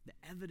 The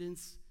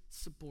evidence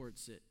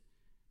supports it,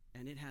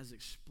 and it has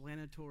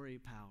explanatory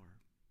power.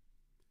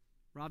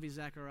 Ravi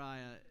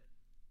Zachariah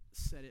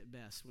said it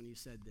best when he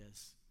said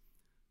this: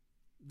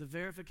 the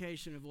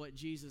verification of what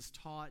Jesus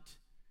taught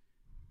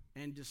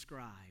and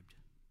described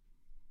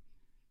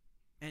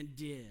and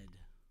did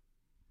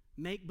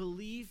make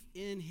belief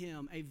in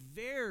him a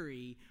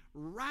very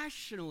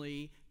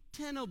rationally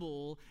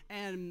tenable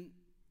and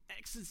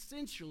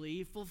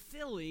existentially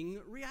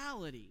fulfilling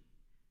reality.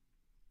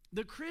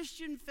 The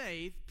Christian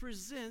faith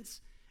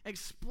presents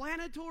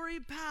explanatory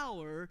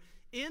power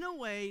in a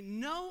way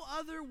no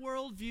other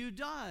worldview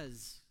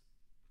does.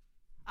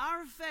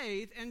 Our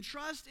faith and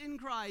trust in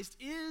Christ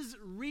is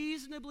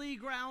reasonably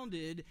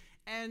grounded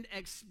and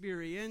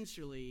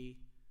experientially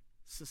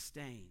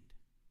sustained.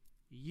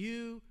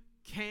 You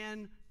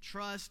can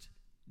trust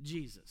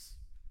Jesus,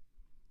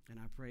 and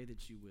I pray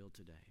that you will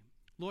today.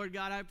 Lord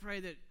God, I pray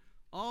that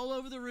all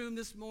over the room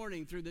this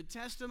morning, through the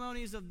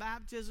testimonies of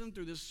baptism,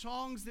 through the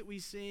songs that we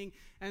sing,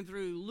 and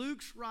through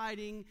Luke's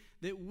writing,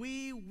 that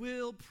we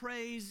will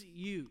praise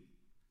you,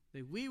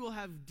 that we will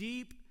have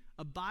deep,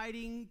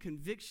 abiding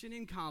conviction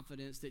and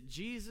confidence that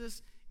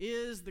Jesus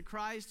is the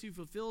Christ who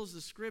fulfills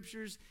the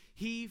Scriptures.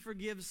 He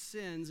forgives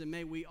sins, and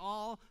may we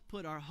all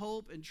put our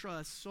hope and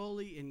trust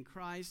solely in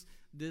Christ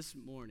this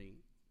morning.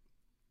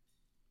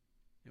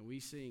 And we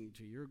sing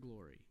to your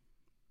glory.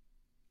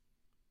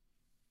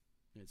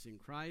 It's in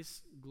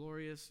Christ's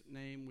glorious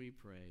name we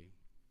pray.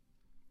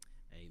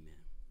 Amen.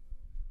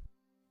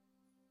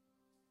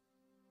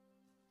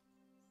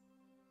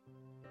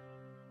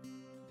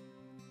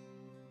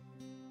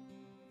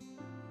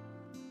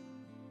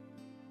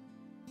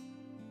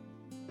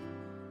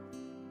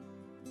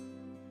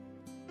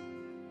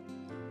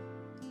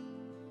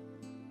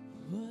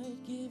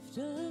 What gift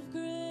of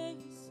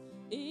grace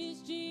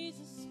is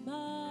Jesus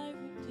my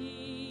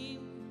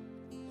Redeemer?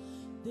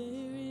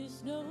 There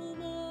is no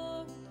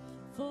more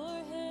for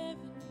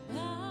heaven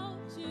now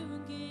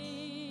to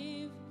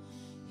give.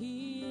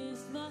 He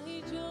is my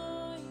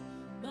joy,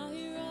 my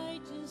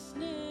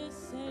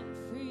righteousness and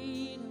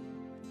freedom,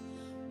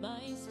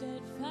 my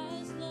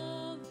steadfast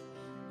love,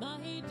 my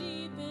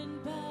deep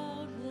and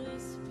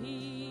boundless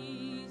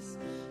peace.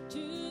 To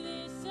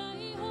this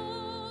I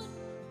hold,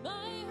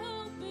 my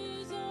hope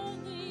is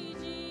only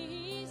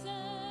Jesus,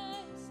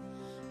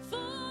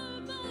 for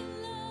my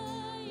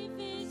life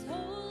is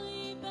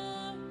wholly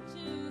bound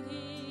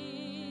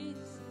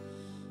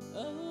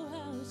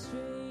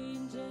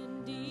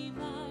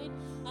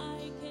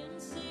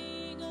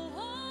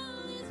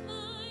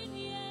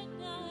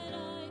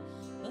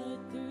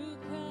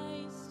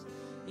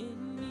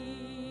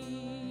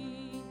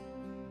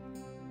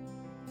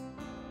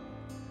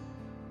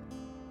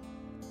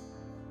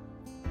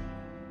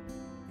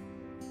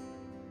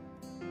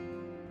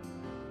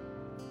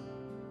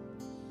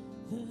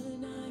The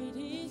night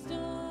is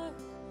dark,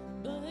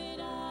 but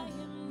I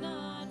am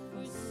not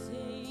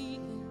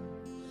forsaken.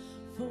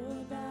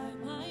 For by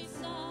my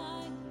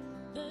side,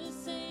 the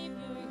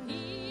Savior,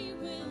 He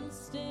will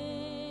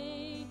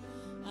stay.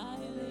 I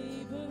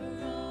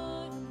labor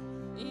on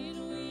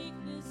in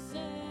weakness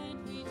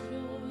and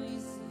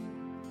rejoicing.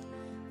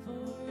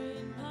 For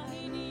in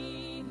my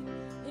need,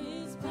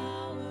 His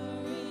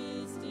power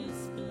is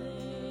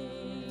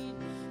displayed.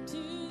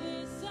 To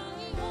this I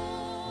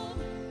hold,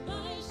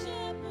 my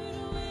shepherd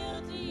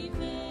will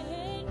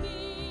defend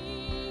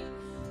me.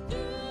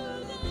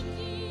 Through the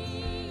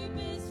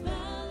deepest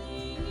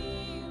valley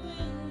He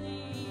will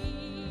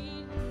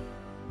lead.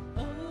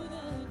 Oh,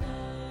 the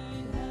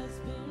night has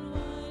been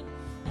won,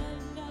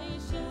 and I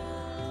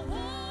shall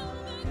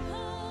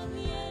overcome,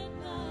 yet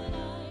not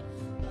I,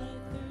 but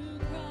through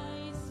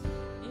Christ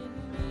in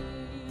me.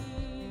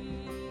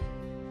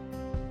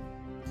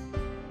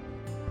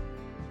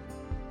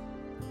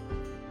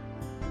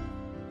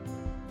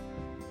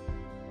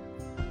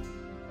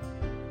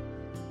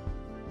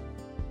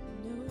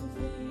 No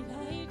fate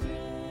I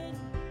dread,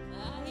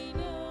 I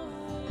know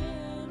I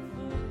am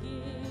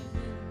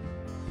forgiven.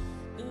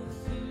 The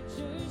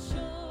future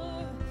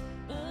sure,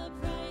 the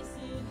price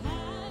it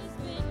has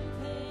been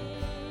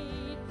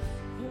paid.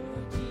 For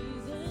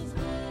Jesus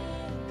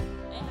bled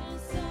and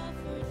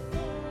suffered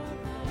for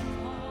my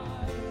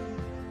pardon,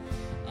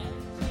 and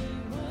He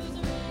was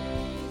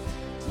raised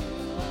to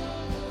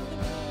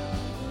overthrow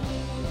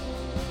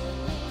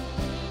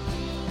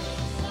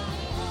I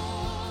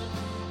hold,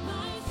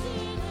 my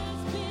sin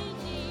has been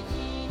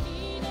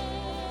defeated.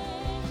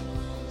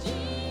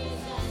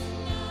 Jesus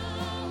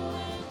now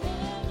and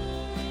ever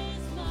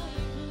is my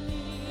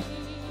plea.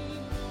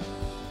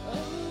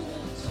 Oh,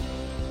 the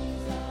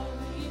chains are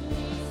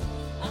released.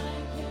 I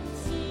can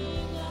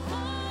sing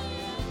high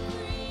and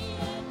free,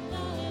 and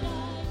not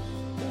I,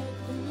 but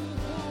through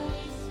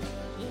Christ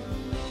in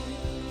me.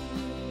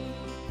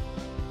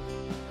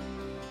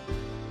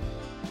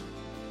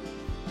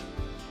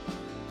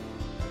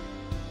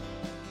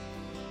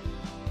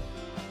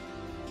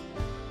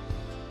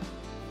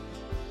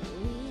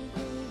 With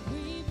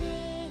every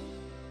breath,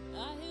 I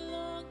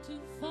long to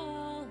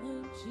follow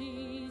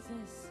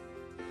Jesus,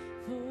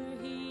 for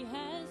He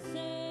has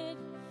said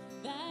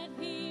that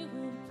He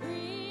will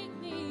bring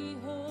me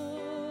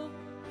home,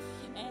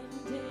 and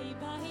day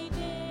by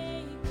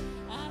day,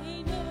 I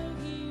know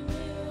He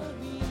will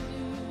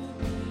renew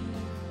me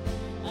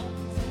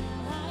until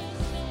I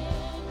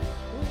stand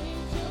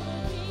with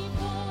joy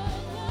before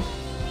the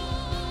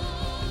throne.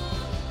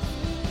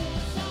 To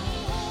this I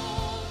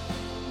hold,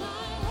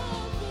 my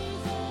hope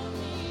is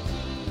only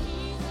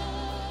Jesus.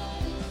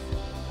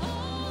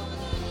 All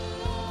the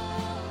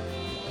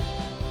glory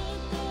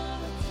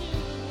evermore to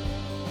Him.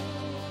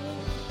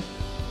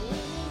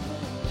 When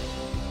the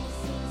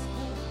race is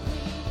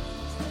complete,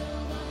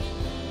 still my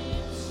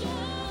lips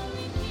shall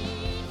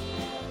repeat,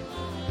 yet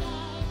not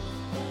I,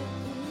 but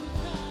through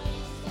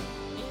Christ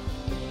in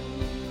me.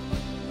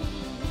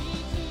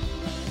 To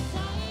this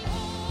I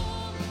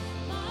hold,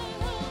 my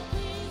hope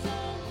is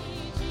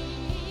only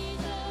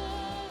Jesus.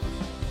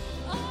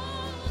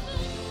 All the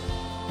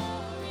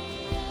glory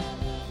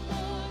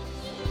evermore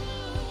to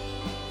Him.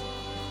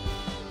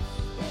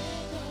 When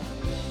the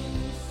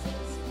race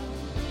is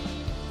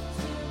complete,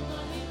 still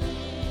my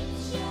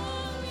lips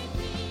shall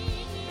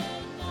repeat,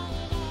 yet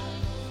not I,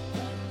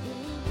 but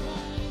through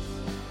Christ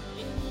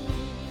in me.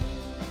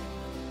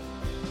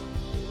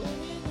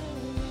 When the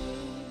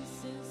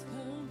race is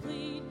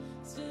complete,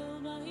 still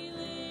my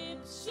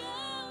lips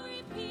shall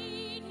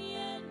repeat,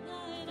 yet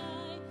not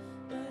I,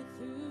 but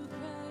through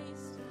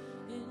Christ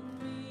in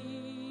me.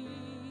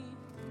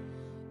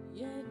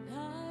 Yet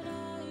not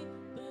I,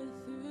 but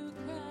through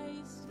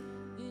Christ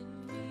in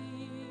me.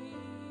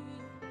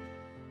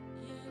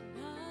 Yet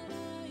not I,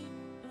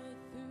 but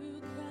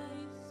through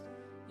Christ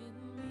in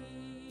me.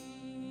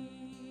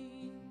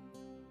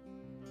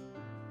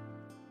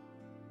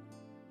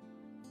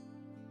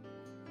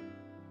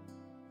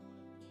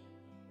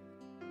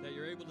 That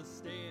you're able to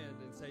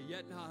stand and say,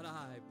 yet not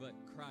I, but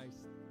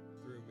Christ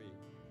through me.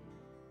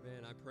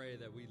 Man, I pray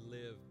that we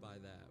live by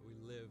that. We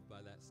live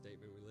by that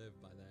statement. We live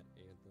by that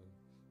anthem.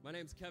 My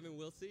name's Kevin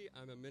Wilsey.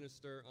 I'm a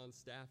minister on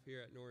staff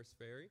here at Norris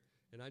Ferry.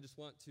 And I just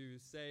want to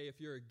say, if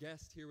you're a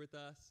guest here with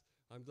us,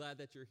 I'm glad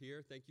that you're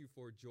here. Thank you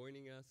for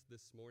joining us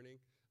this morning.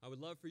 I would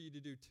love for you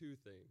to do two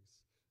things.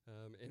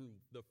 And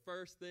the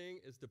first thing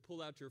is to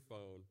pull out your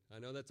phone. I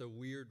know that's a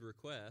weird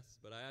request,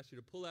 but I ask you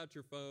to pull out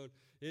your phone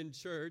in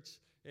church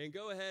and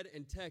go ahead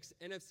and text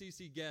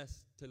NFCC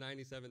guest to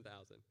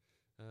 97,000.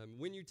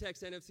 When you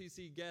text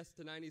NFCC guest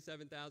to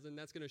 97,000,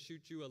 that's going to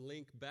shoot you a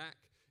link back.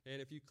 And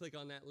if you click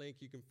on that link,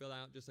 you can fill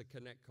out just a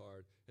Connect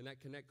card. And that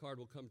Connect card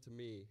will come to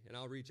me, and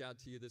I'll reach out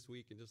to you this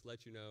week and just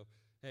let you know,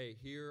 hey,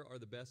 here are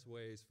the best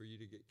ways for you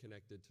to get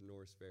connected to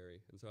Norris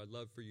Ferry. And so I'd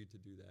love for you to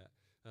do that.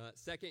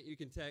 Second, you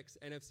can text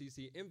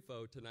NFCC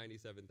info to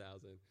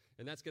 97,000,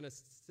 and that's going to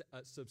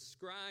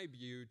subscribe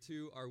you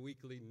to our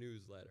weekly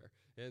newsletter.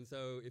 And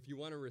so if you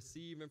want to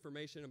receive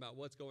information about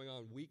what's going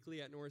on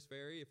weekly at Norris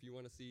Ferry, if you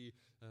want to see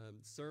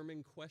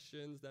sermon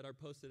questions that are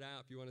posted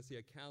out, if you want to see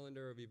a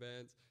calendar of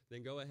events,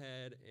 then go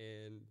ahead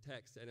and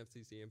text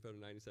NFCC info to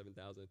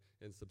 97,000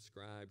 and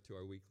subscribe to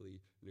our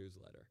weekly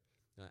newsletter.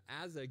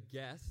 As a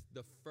guest,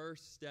 the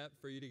first step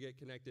for you to get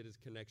connected is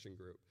Connection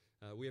Group.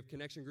 We have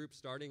Connection Group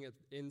starting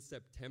in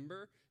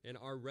September, and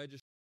our registration